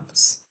of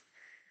Cups.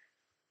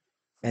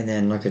 And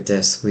then look at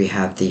this. We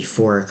have the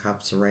Four of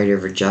Cups right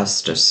over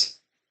Justice,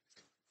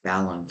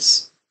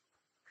 balance.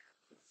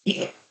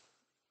 Yeah.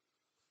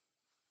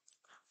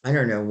 I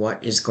don't know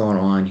what is going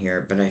on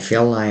here, but I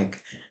feel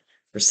like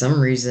for some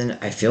reason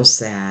I feel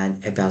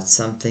sad about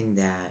something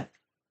that,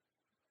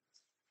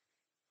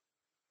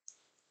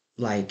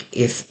 like,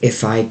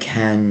 if I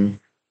can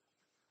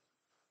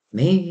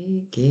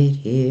make it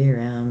here,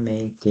 I'll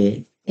make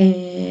it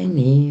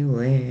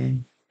anywhere.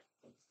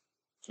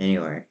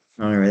 Anyway,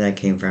 I don't know where that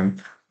came from.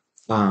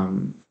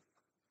 Um,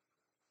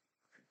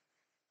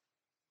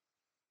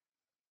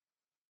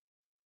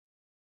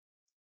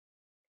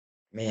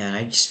 Man,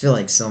 I just feel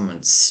like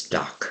someone's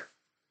stuck.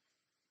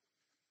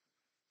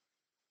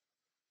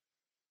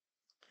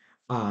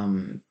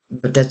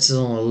 But that's an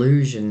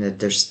illusion that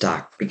they're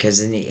stuck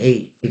because in the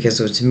eight, because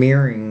what's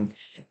mirroring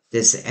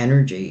this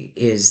energy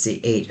is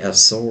the Eight of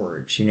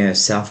Swords,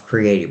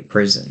 self-created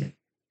prison.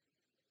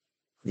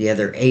 The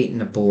other eight in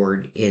the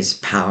board is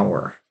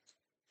power,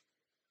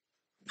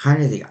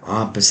 kind of the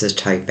opposite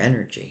type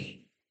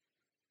energy.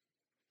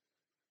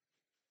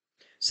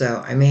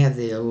 So I may have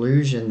the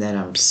illusion that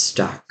I'm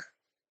stuck,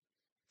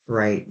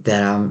 right?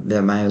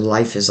 That my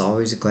life is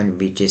always going to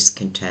be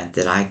discontent,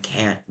 that I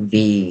can't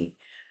be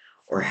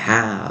or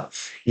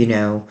have, you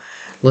know.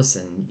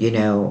 Listen,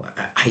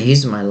 I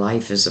use my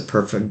life as a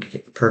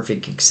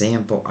perfect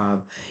example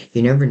of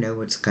you never know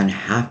what's going to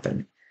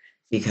happen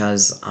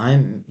because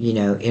I'm,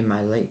 in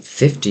my late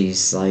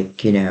 50s,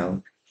 like,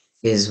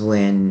 is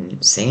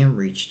when Sam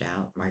reached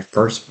out, my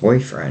first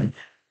boyfriend.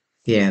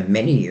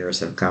 Many years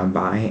have gone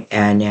by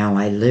and now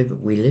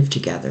we live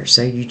together.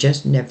 So you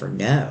just never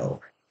know.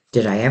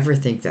 Did I ever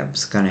think that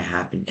was going to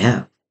happen?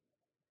 No.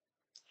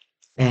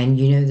 And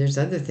there's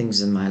other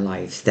things in my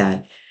life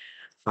that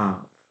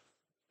uh,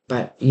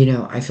 but,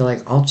 I feel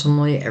like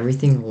ultimately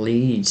everything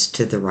leads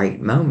to the right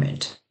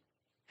moment.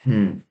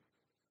 Hmm.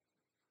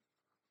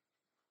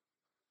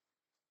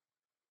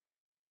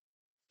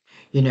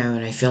 And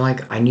I feel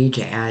like I need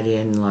to add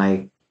in,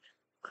 like,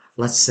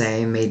 let's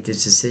say I made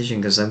this decision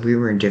because we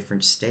were in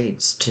different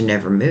states to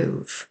never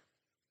move.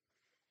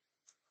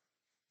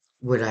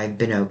 Would I have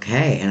been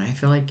okay? And I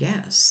feel like,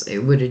 yes, it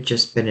would have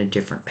just been a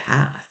different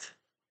path.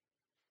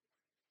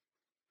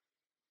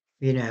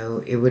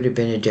 It would have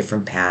been a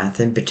different path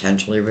and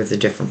potentially with a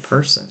different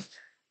person.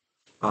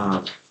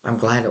 I'm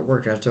glad it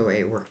worked out the way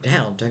it worked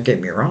out. Don't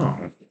get me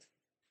wrong.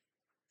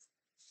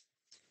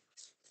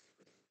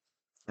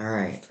 All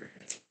right,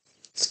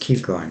 let's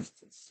keep going.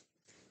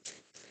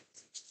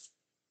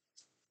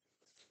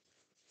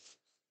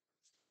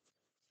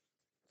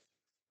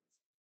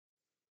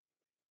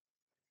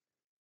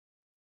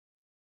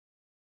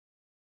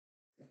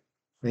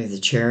 We have the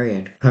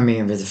Chariot coming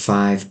in with the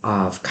Five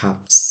of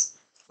Cups.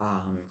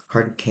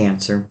 Card of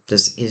Cancer.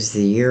 This is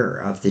the year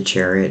of the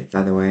Chariot,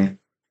 by the way.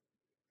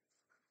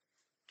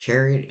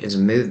 Chariot is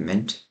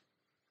movement.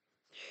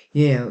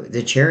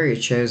 The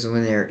Chariot shows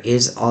when there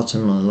is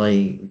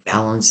ultimately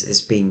balance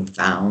is being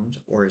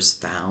found or is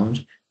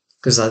found.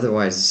 Because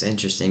otherwise it's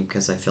interesting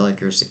because I feel like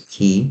there's a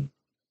key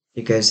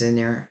that goes in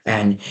there.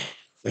 And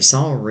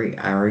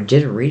I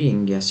did a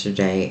reading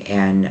yesterday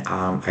and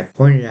I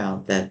pointed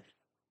out that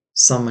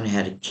someone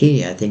had a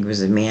key. I think it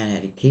was a man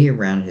had a key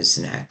around his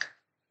neck.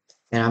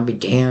 And I'll be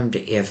damned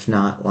if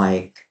not,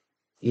 like,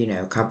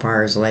 a couple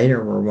hours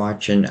later, we're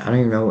watching, I don't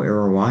even know what we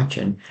were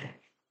watching.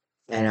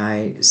 And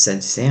I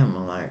said to Sam,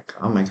 I'm like,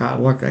 oh my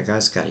God, look, that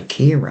guy's got a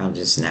key around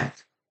his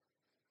neck.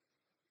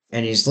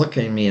 And he's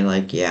looking at me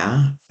like,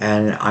 yeah.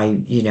 And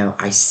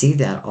I see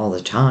that all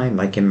the time,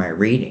 like in my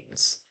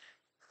readings.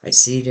 I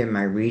see it in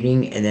my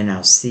reading and then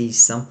I'll see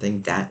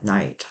something that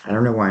night. I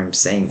don't know why I'm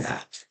saying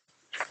that.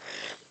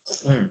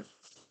 Mm.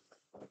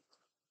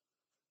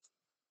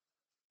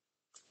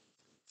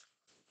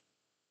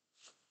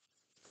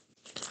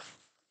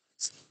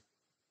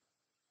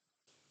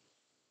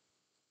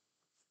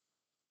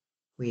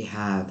 We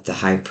have the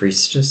High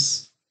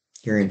Priestess,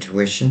 your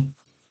intuition.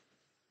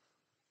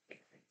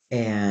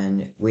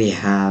 And we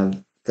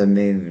have the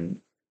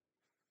moon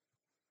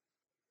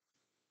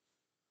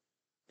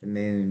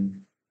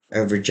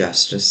over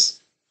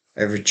justice,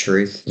 over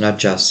truth, not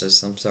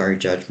justice, I'm sorry,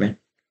 judgment.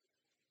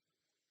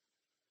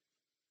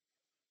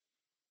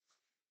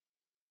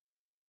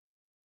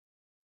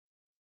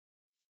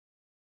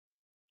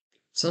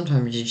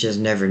 Sometimes you just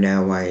never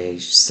know why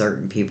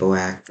certain people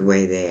act the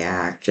way they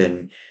act,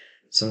 and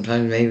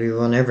sometimes maybe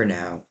we'll never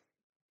know.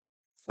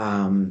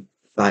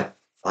 But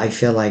I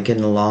feel like in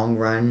the long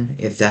run,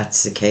 if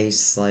that's the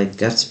case, like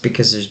that's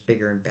because there's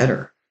bigger and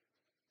better.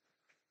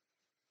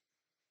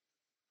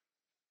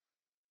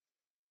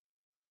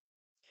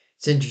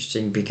 It's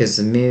interesting because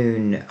the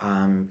moon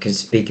can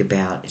speak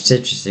about. It's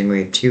interesting.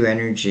 We have two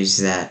energies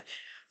that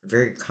are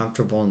very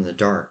comfortable in the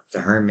dark: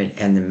 the hermit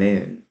and the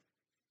moon.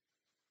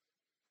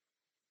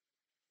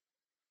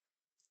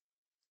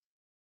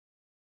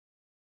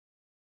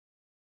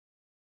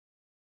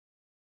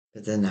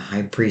 But then the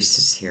high priest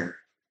is here.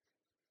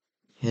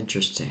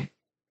 Interesting.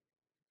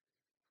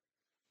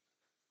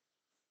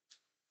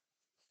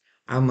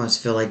 I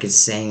almost feel like it's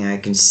saying I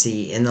can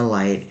see in the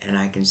light and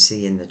I can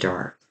see in the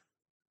dark.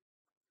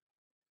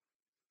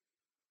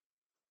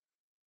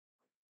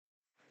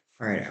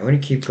 All right, I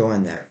want to keep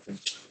going there.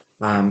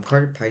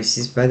 Card of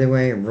Pisces, by the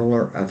way,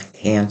 ruler of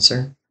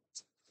Cancer.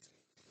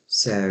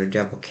 So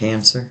double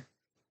Cancer.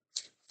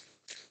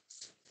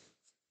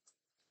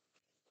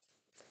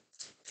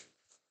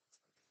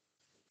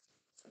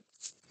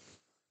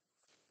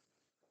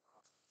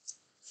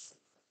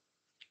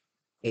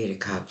 Eight of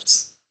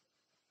Cups.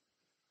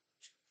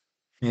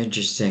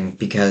 Interesting,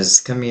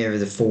 because coming over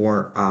the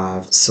Four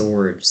of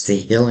Swords, the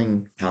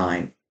healing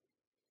time,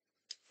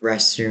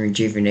 rest and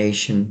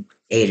rejuvenation,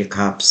 Eight of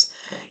Cups.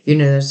 You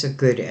know, that's a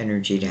good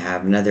energy to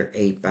have. Another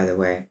eight, by the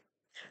way.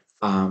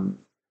 Um,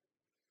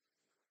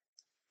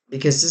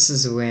 because this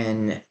is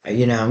when,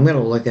 I'm going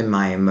to look in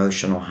my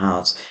emotional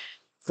house.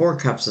 Four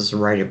Cups is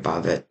right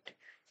above it.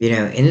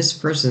 And this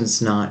person's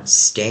not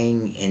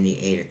staying in the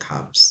Eight of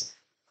Cups.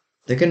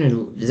 They're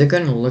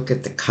gonna look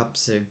at the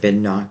cups that have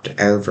been knocked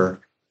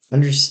over,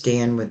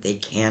 understand what they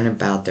can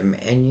about them,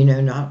 and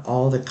not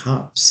all the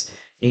cups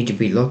need to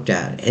be looked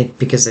at.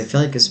 Because I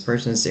feel like this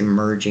person is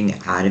emerging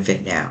out of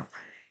it now.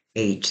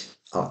 Eight,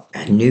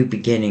 a new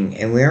beginning,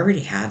 and we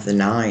already have the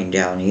nine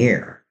down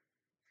here.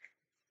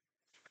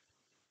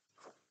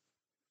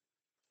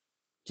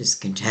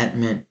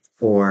 Discontentment,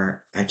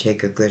 or I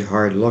take a good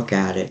hard look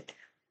at it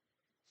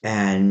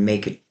and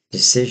make a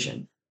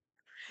decision.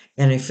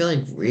 And I feel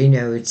like,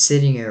 it's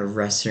sitting at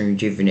rest and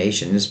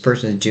rejuvenation. This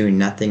person is doing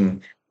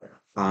nothing,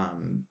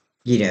 but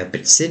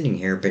sitting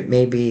here, but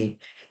maybe,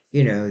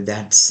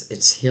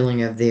 it's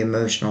healing of the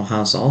emotional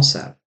house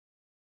also.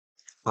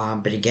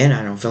 But again,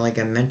 I don't feel like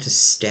I'm meant to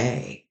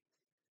stay.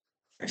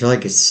 I feel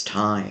like it's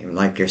time,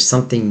 like there's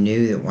something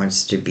new that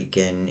wants to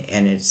begin,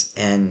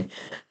 and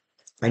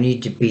I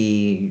need to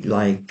be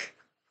like,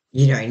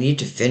 I need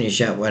to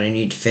finish up what I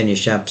need to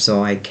finish up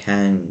so I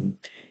can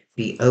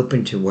be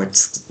open to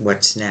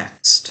what's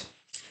next.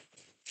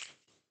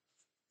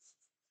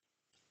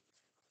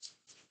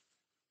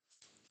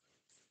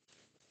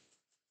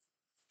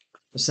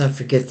 Let's not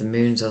forget the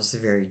moon's also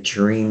very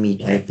dreamy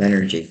type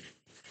energy.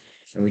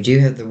 And we do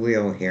have the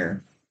wheel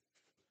here.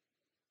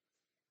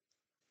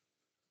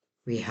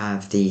 We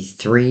have the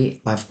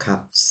Three of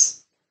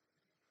Cups.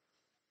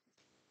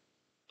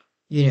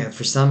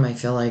 For some, I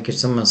feel like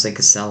it's almost like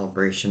a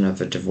celebration of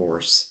a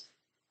divorce.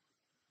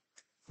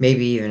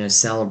 Maybe even a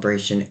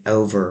celebration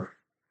over,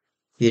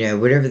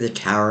 whatever the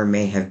tower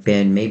may have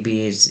been.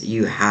 Maybe it's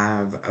you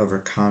have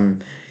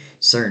overcome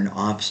certain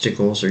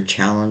obstacles or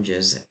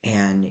challenges.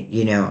 And,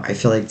 I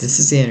feel like this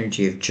is the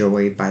energy of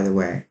joy, by the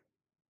way.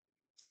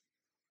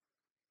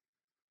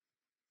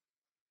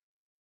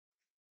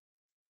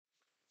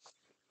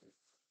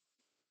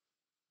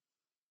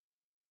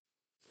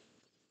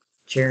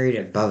 Chariot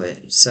above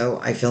it.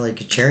 So I feel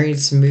like a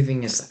chariot's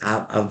moving us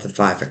out of the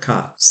Five of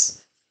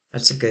Cups.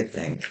 That's a good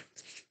thing.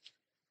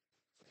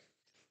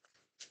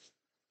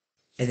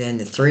 And then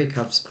the Three of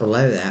Cups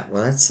below that,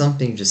 well, that's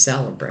something to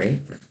celebrate.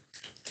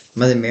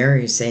 Mother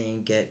Mary is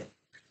saying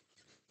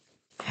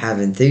have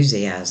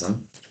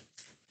enthusiasm.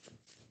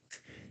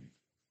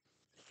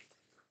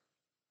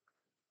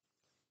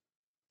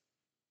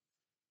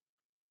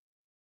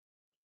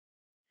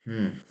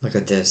 Look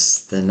at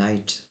this, the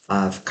Knight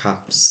of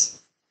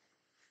Cups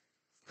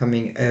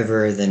coming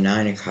over the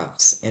Nine of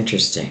Cups.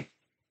 Interesting.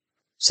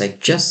 It's like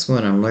just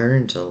when I'm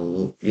learning to,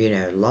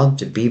 love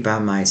to be by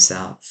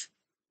myself.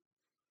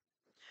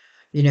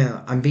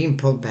 I'm being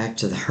pulled back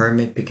to the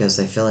Hermit because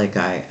I feel like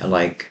I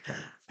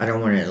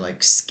don't want to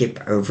like skip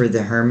over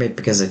the Hermit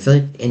because I feel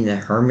like in the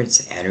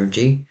Hermit's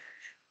energy,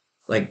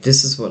 like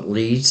this is what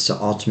leads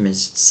to ultimate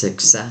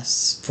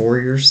success for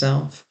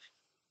yourself.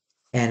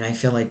 And I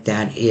feel like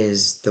that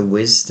is the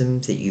wisdom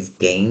that you've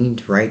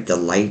gained, right? The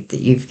light that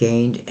you've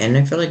gained. And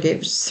I feel like it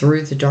was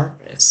through the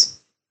darkness.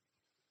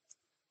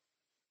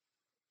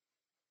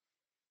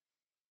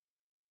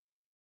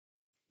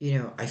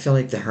 I feel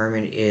like the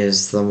Hermit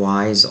is the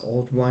wise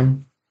old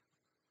one.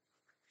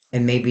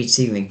 And maybe it's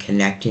even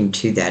connecting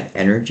to that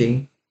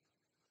energy.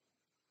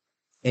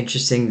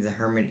 Interesting, the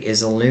Hermit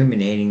is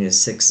illuminating the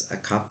Six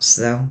of Cups,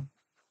 though.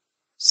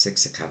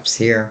 Six of Cups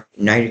here,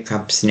 Knight of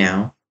Cups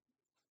now.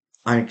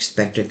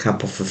 Unexpected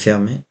couple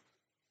fulfillment.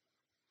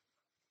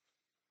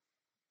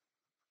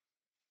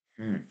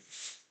 Hmm.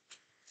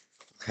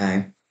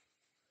 Okay.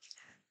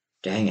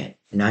 Dang it.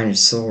 Nine of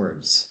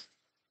Swords.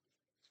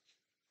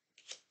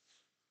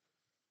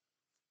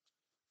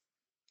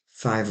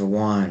 Five of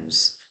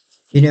Wands.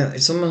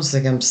 It's almost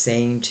like I'm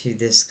saying to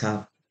this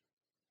cup,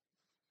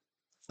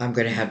 I'm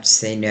going to have to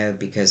say no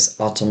because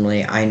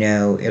ultimately I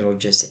know it'll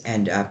just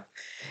end up.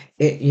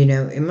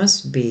 It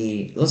must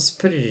be, let's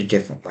put it a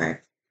different way.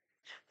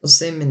 Let's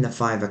say I'm in the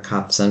Five of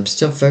Cups. I'm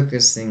still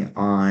focusing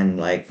on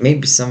like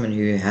maybe someone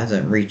who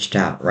hasn't reached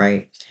out,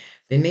 right?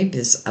 Then maybe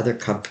this other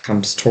cup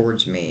comes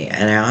towards me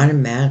and I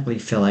automatically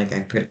feel like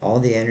I put all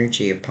the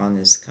energy upon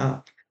this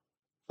cup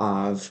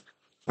of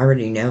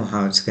already know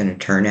how it's going to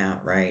turn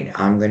out, right?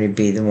 I'm going to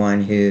be the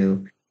one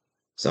who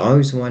is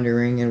always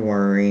wondering and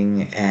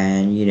worrying,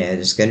 and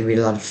there's going to be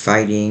a lot of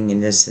fighting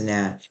and this and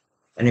that.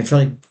 And I feel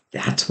like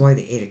that's why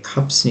the Eight of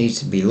Cups needs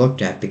to be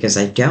looked at, because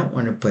I don't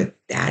want to put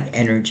that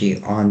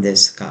energy on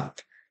this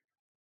cup.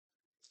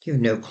 You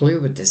have no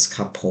clue what this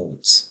cup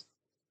holds.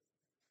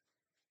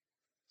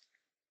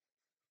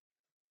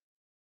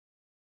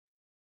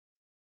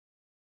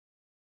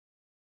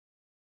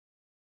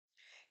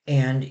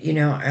 And,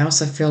 I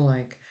also feel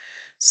like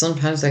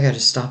sometimes I got to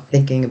stop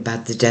thinking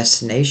about the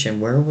destination.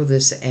 Where will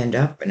this end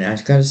up? And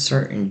I've got to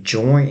start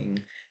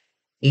enjoying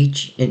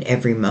each and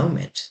every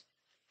moment.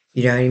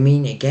 You know what I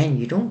mean? Again,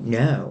 you don't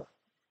know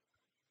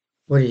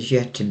what is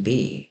yet to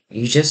be.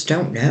 You just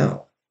don't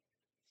know.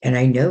 And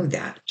I know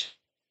that.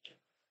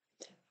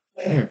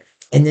 Mm.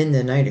 And then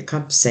the Knight of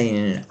Cups saying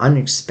an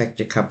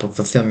unexpected cup of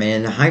fulfillment.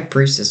 And the High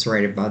Priestess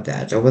right above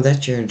that. Oh, well,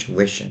 that's your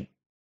intuition.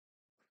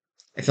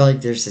 I feel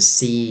like there's a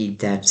seed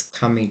that's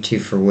coming to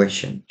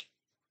fruition.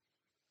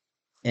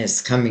 And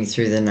it's coming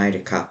through the Knight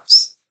of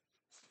Cups.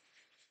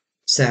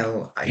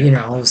 So,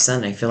 all of a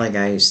sudden I feel like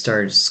I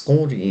started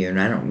scolding you, and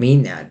I don't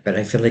mean that, but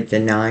I feel like the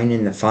 9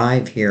 and the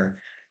 5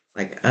 here,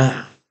 like,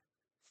 I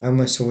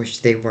almost wish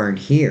they weren't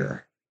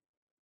here,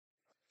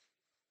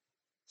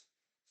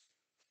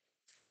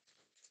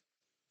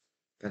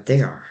 but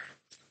they are.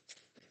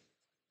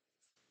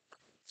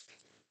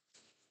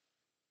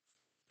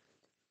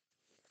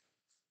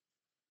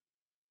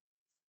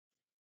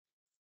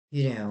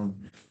 You know,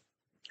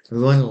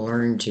 we want to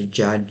learn to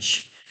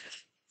judge,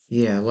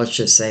 let's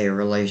just say a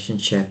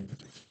relationship,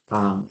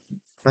 um,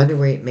 by the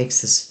way it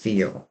makes us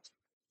feel,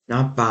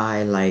 not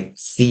by like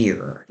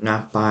fear,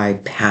 not by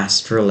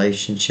past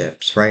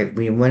relationships, right?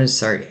 We want to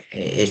start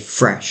it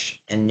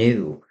fresh and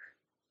new,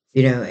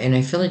 and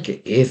I feel like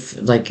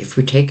if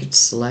we take it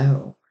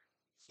slow,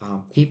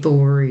 people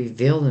will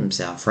reveal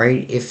themselves,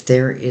 right? If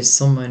there is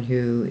someone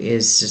who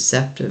is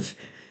deceptive,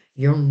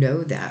 you'll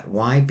know that.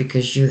 Why?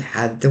 Because you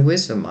had the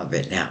wisdom of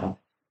it now.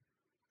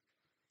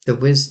 The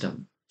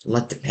wisdom.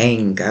 Let the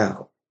pain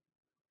go.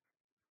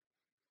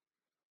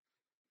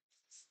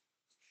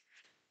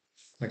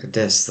 Look at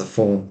this, the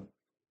Fool.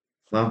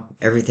 Well,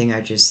 everything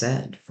I just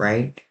said,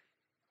 right?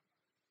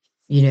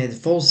 The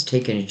Fool's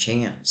taking a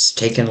chance,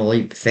 taking a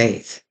leap of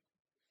faith.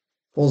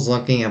 Fool's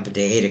looking up at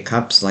the Eight of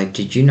Cups like,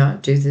 did you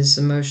not do this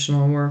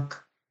emotional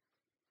work?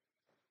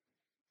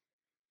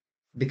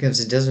 Because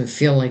it doesn't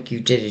feel like you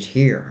did it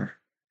here.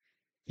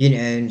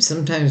 And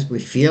sometimes we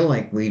feel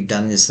like we've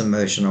done this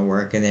emotional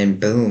work and then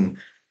boom,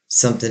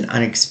 something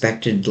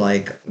unexpected,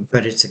 like,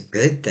 but it's a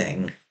good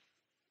thing,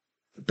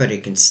 but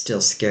it can still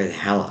scare the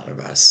hell out of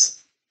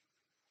us.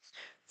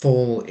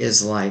 Full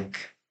is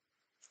like,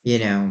 you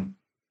know,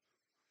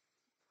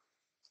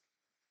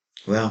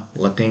 well,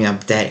 looking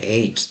up that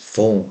 8,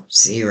 full,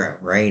 0,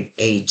 right?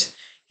 8,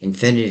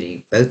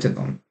 infinity, both of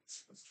them.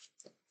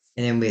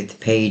 And then with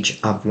Page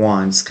of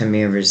Wands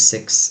coming over to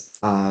 6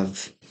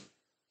 of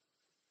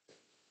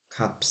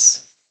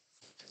Cups.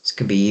 This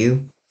could be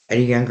you at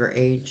a younger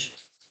age,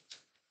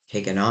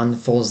 taking on the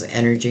Fool's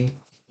energy.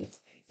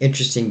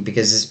 Interesting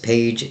because this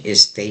page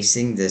is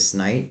facing this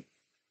night.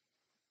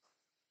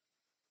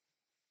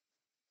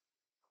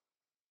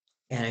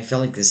 And I feel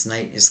like this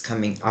night is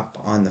coming up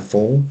on the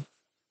Fool.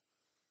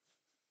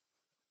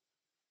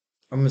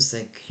 Almost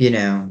like,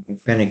 I'm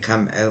going to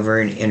come over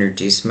and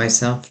introduce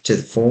myself to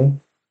the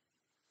Fool.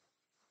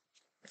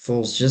 The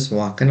Fool's just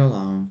walking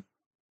along.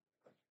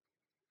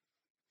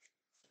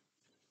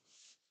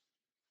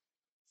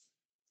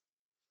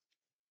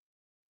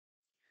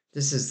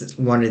 This is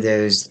one of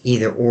those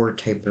either or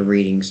type of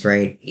readings,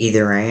 right?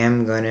 Either I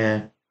am going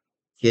to,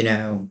 you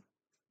know,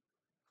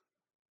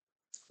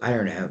 I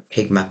don't know,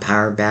 take my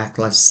power back,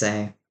 let's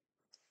say.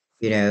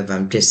 If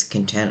I'm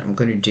discontent, I'm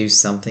going to do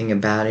something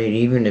about it,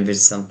 even if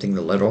it's something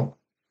little.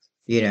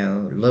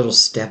 Little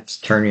steps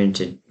turn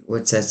into,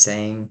 what's that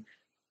saying?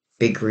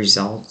 Big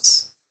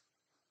results.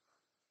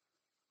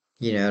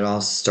 It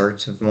all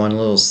starts with one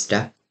little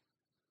step.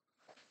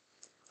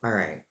 All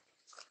right.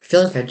 I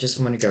feel like I just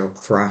want to go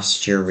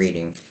across your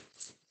reading.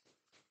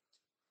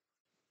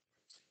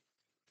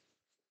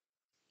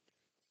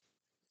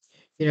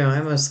 I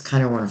almost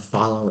kind of want to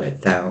follow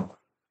it though.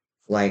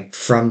 Like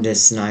from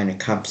this 9 of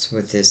Cups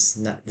with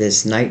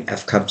this Knight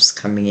of Cups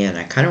coming in.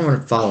 I kind of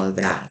want to follow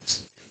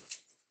that.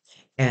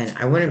 And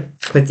I want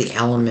to put the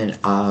element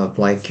of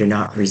like you're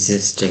not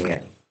resisting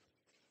it.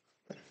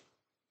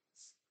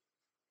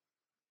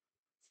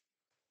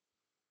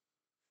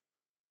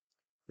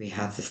 We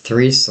have the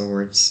 3 of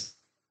Swords,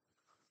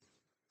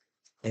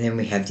 and then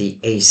we have the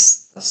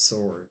Ace of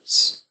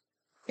Swords.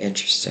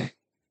 Interesting.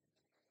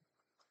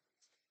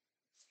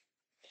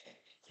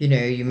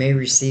 You may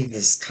receive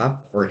this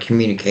cup or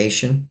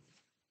communication.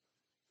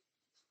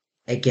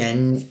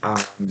 Again,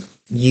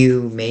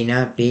 you may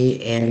not be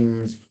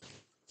in,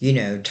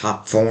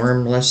 top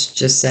form, let's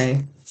just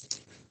say.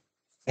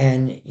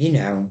 And,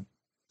 the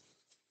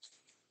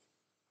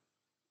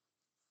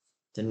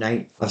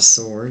Knight of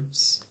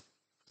Swords.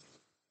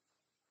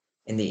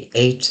 And the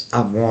Eight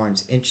of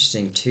Wands,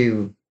 interesting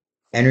too,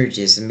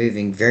 energies are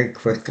moving very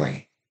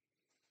quickly.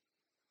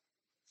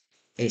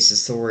 Ace of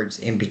Swords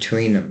in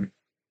between them.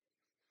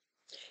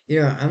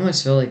 I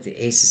almost feel like the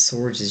Ace of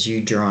Swords is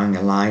you drawing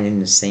a line in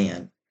the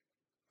sand.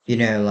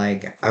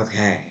 Like,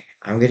 okay,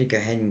 I'm going to go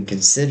ahead and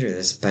consider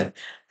this, but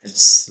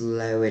let's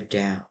slow it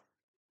down.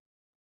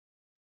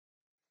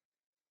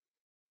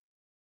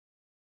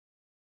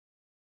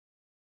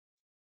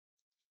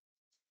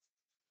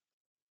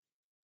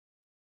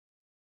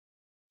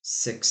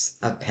 Six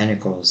of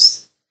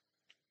Pentacles.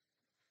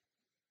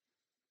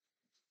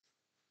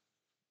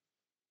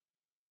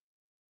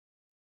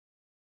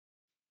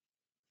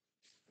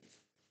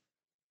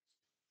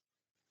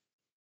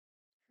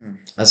 I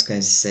was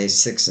going to say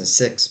 6 and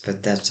 6,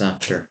 but that's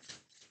not true.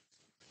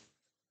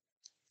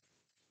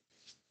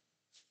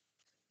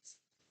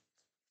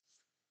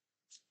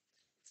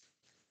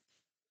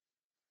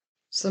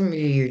 Some of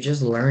you, you're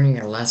just learning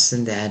a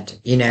lesson that,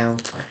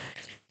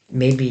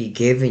 maybe you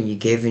give and you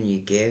give and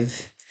you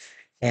give.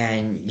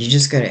 And you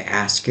just got to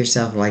ask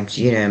yourself, like,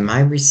 am I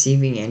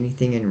receiving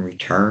anything in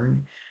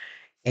return?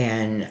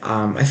 And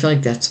I feel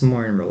like that's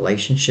more in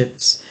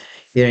relationships,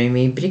 you know what I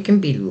mean? But it can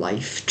be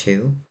life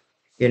too,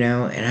 and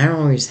I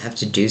don't always have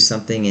to do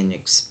something and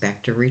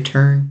expect a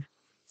return.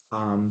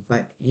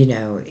 But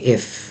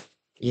if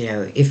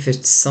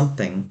it's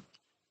something,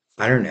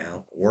 I don't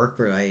know, work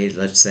related,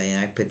 let's say,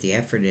 and I put the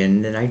effort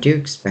in, then I do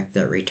expect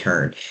that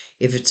return.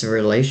 If it's a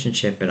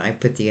relationship and I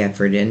put the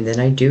effort in, then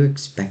I do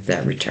expect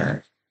that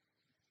return.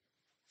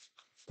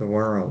 The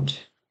world.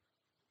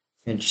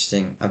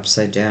 Interesting.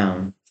 Upside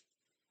down.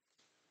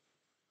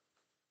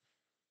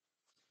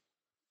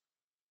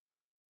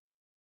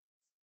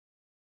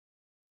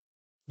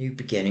 New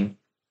beginning.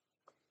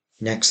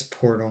 Next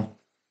portal.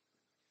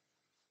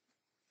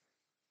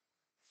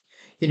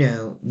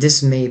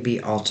 This may be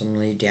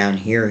ultimately down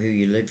here who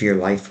you live your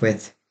life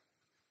with.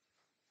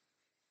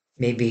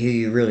 Maybe who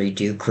you really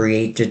do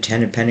create the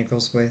Ten of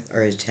Pentacles with,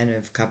 or a Ten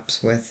of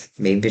Cups with.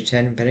 Maybe a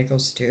Ten of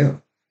Pentacles too.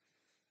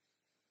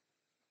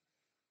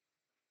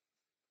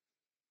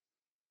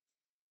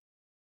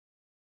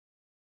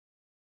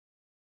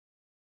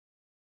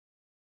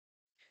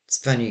 It's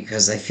funny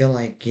because I feel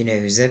like,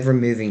 who's ever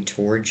moving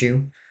towards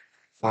you,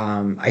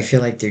 I feel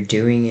like they're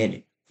doing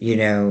it,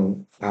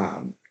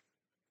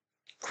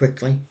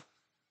 quickly.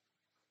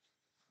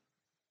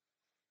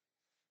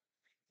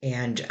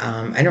 And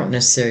I don't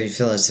necessarily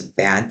feel it's a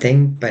bad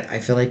thing, but I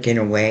feel like in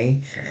a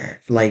way,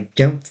 like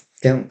don't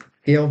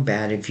feel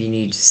bad if you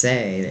need to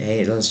say,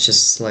 hey, let's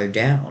just slow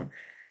down.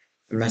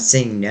 I'm not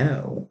saying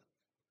no.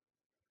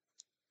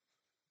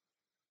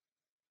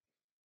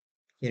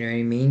 You know what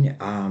I mean?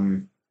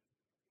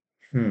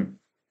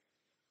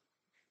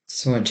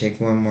 Just want to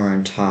take one more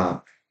on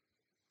top.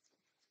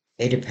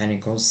 Eight of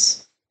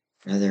Pentacles,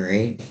 another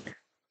eight.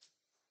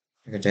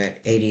 Look at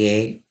that,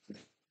 88.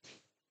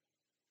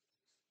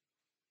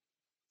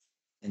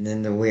 And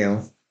then the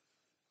wheel.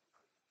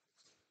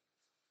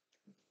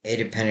 Eight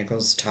of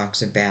Pentacles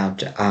talks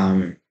about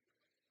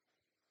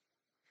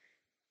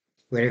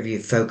whatever you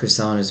focus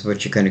on is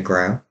what you're going to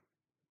grow.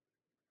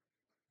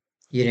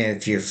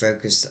 If you're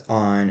focused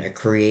on a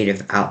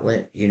creative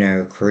outlet,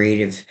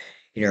 creative,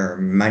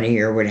 money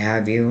or what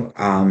have you,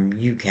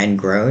 you can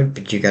grow it,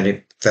 but you got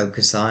to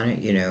focus on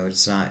it.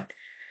 It's not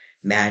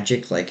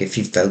magic. Like if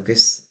you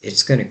focus,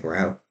 it's going to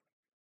grow.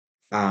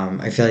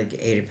 I feel like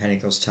Eight of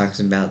Pentacles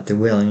talks about the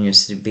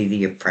willingness to be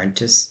the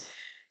apprentice.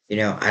 I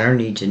don't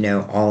need to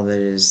know all that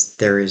is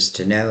there is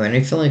to know. And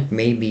I feel like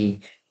maybe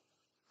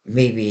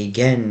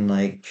again,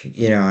 like,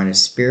 on a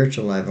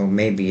spiritual level,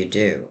 maybe you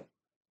do.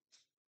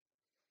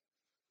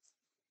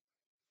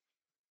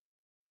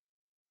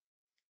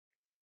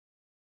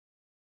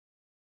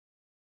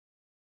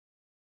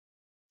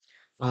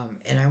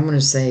 And I want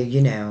to say,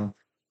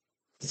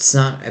 it's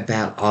not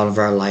about all of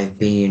our life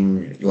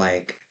being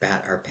like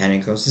about our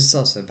pentacles. It's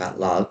also about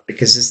love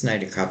because this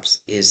Knight of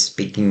Cups is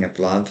speaking of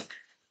love.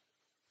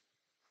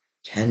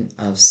 Ten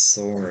of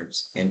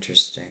Swords.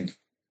 Interesting.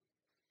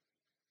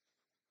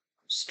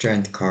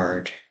 Strength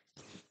card.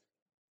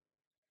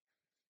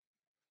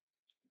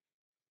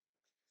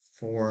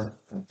 Four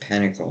of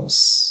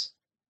Pentacles.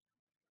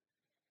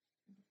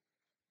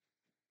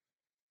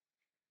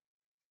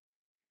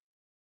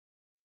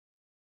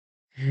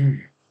 Hmm.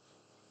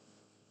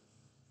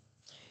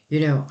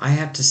 I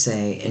have to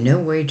say, in no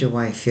way do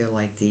I feel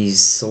like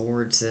these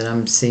swords that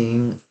I'm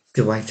seeing,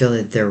 do I feel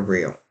that they're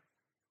real.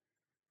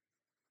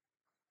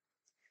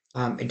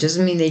 It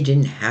doesn't mean they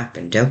didn't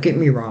happen. Don't get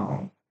me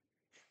wrong.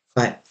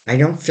 But I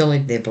don't feel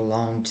like they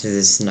belong to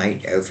this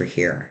knight over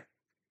here.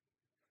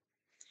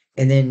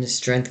 And then the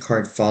strength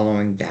card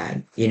following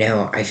that,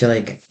 I feel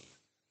like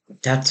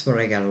that's what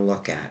I got to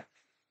look at.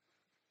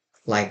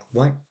 Like,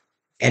 what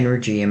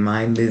energy am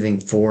I moving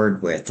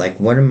forward with? Like,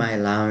 what am I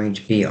allowing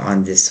to be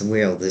on this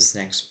wheel, this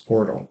next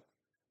portal?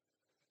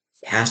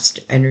 Past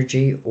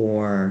energy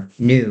or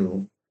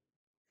new?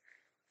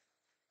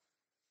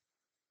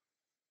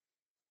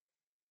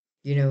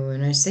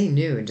 When I say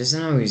new, it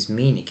doesn't always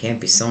mean it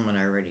can't be someone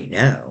I already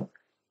know.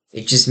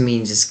 It just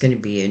means it's going to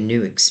be a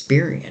new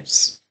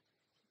experience.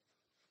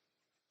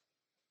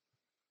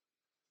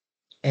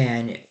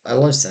 And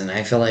listen,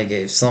 I feel like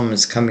if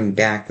someone's coming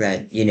back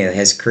that,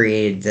 has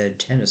created the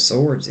Ten of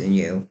Swords in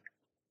you,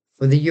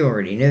 well, then you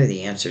already know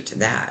the answer to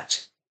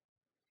that.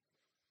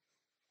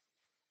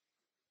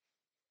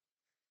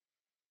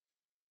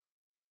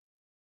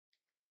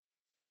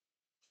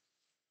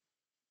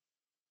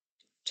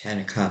 Ten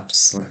of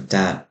Cups, like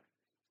that.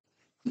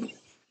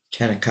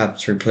 Ten of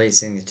Cups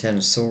replacing the Ten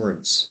of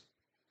Swords.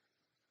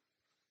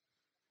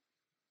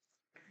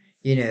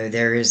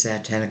 There is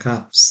that Ten of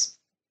Cups.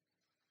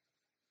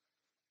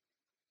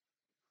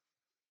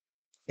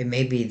 And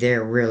maybe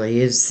there really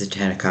is the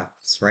Ten of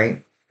Cups,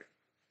 right?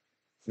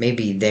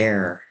 Maybe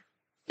there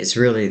is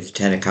really the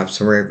Ten of Cups.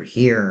 We're over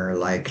here.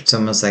 Like, it's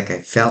almost like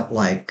I felt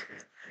like,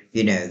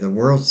 the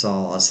world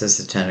saw us as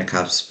the Ten of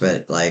Cups,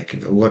 but like,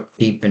 look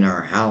deep in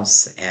our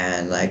house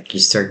and like, you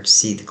start to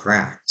see the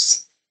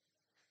cracks.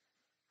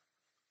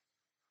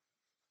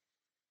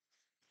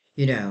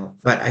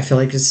 But I feel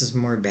like this is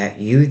more about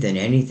you than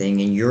anything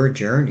in your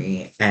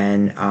journey.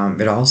 And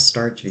it all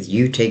starts with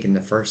you taking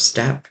the first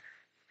step,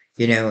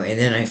 and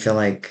then I feel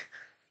like,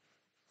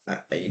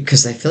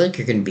 because I feel like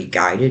you're going to be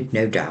guided,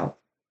 no doubt.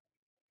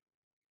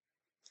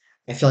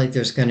 I feel like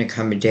there's going to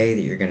come a day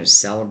that you're going to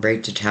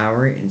celebrate the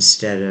tower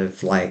instead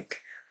of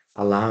like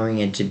allowing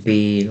it to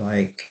be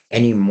like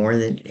any more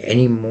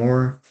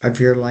of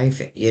your life,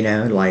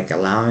 like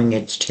allowing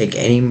it to take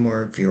any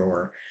more of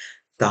your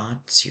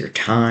thoughts, your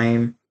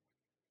time,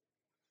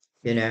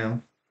 you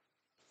know.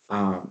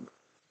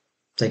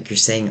 It's like you're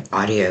saying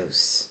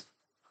adios.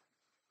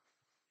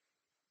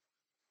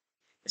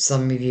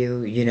 Some of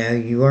you,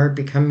 you are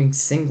becoming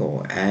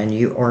single and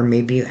or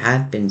maybe you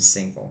have been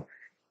single,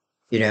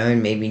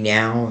 and maybe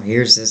now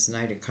here's this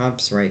Knight of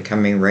Cups, right,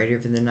 coming right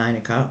over the Nine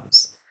of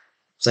Cups.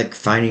 It's like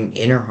finding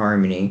inner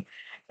harmony,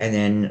 and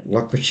then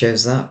look what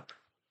shows up.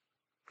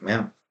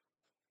 Well,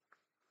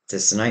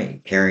 this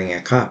Knight carrying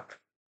a cup.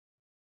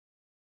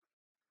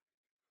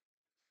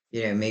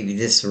 Maybe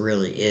this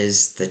really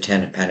is the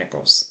Ten of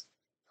Pentacles.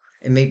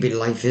 And maybe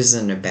life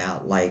isn't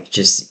about like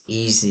just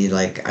easy,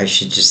 like I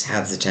should just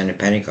have the Ten of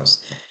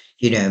Pentacles.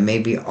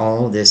 Maybe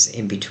all this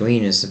in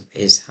between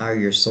is how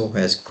your soul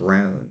has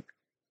grown.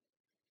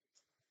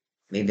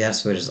 Maybe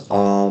that's what it's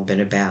all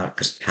been about,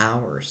 because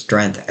power,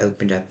 strength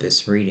opened up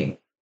this reading,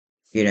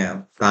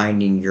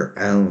 finding your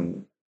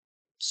own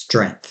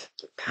strength,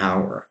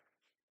 power,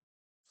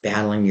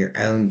 battling your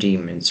own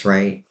demons,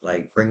 right?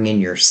 Like bringing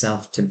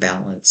yourself to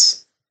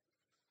balance,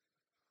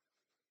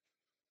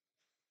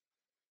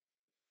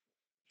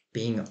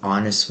 being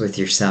honest with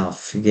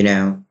yourself, and,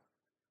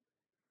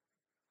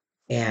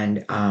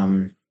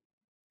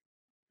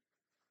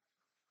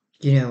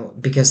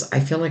 because I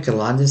feel like a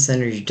lot of this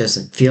energy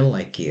doesn't feel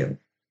like you.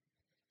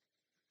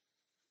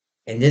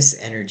 And this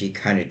energy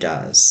kind of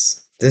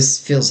does.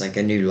 This feels like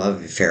a new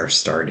love affair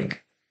starting,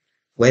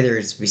 whether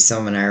it's with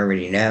someone I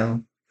already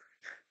know.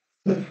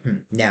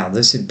 Now,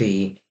 this would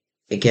be,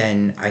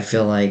 again, I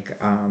feel like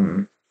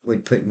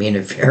would put me in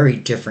a very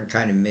different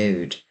kind of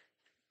mood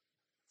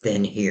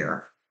than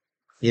here.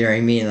 You know what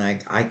I mean?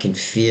 Like I can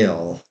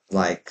feel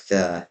like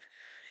the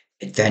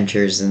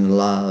adventures and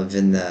love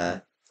and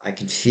I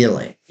can feel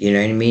it. You know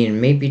what I mean?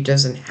 Maybe it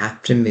doesn't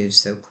have to move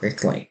so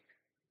quickly.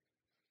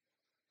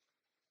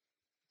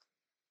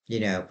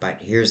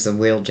 But here's the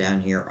wheel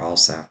down here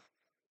also.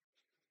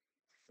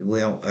 The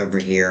wheel over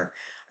here.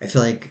 I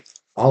feel like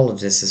all of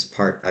this is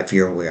part of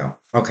your wheel.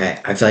 Okay,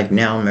 I feel like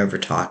now I'm over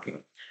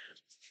talking.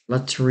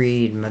 Let's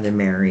read Mother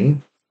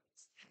Mary.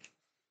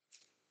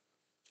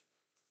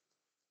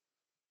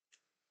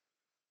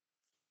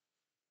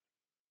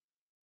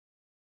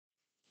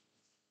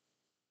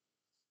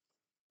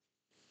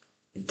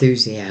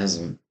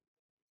 Enthusiasm.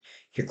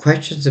 Your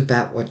questions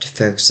about what to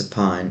focus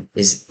upon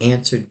is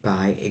answered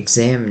by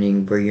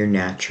examining where your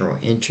natural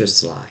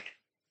interests lie.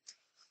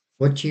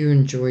 What do you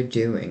enjoy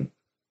doing?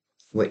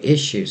 What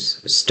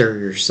issues stir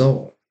your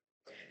soul?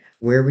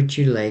 Where would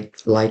you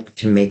like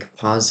to make a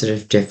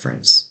positive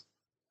difference?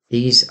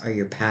 These are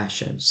your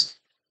passions,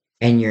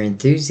 and your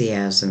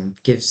enthusiasm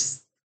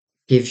gives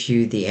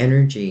you the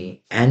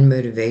energy and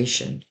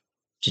motivation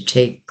to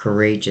take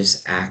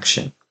courageous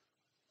action.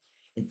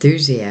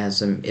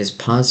 Enthusiasm is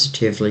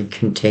positively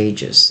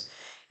contagious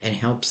and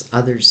helps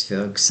others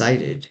feel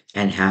excited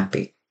and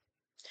happy.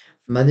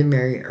 Mother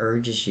Mary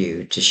urges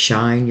you to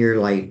shine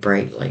your light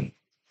brightly.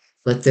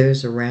 Let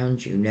those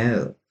around you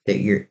know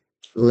that you're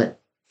let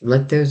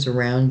let those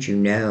around you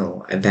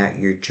know about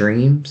your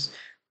dreams,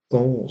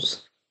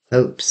 goals,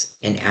 hopes,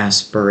 and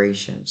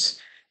aspirations.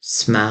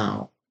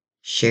 Smile,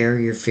 share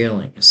your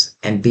feelings,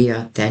 and be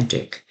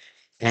authentic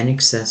and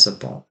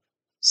accessible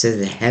so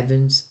that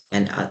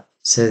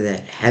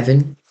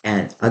heaven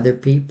and other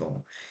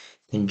people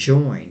can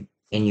join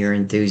in your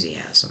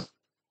enthusiasm.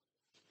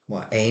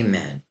 Well,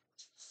 amen.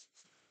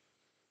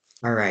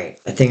 All right,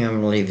 I think I'm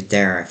gonna leave it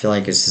there. I feel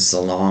like this is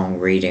a long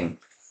reading.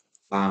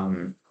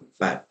 Um,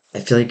 but I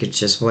feel like it's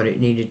just what it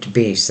needed to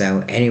be. So,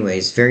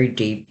 anyways, very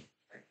deep.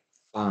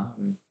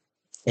 Um,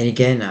 And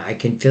again, I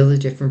can feel the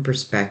different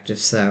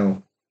perspectives.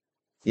 So,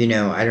 I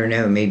don't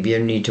know, maybe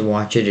you'll need to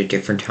watch it at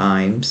different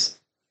times.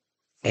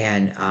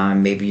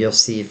 And maybe you'll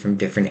see it from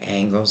different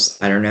angles.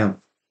 I don't know.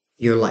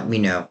 You'll let me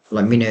know.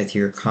 Let me know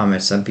through your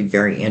comments. I'd be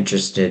very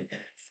interested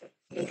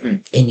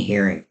in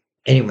hearing.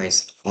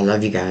 Anyways, I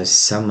love you guys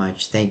so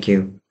much. Thank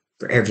you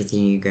for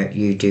everything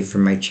you do for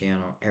my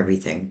channel.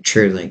 Everything,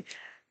 truly.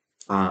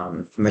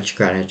 Much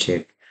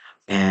gratitude.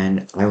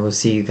 And I will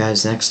see you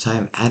guys next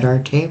time at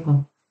our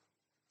table.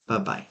 Bye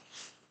bye.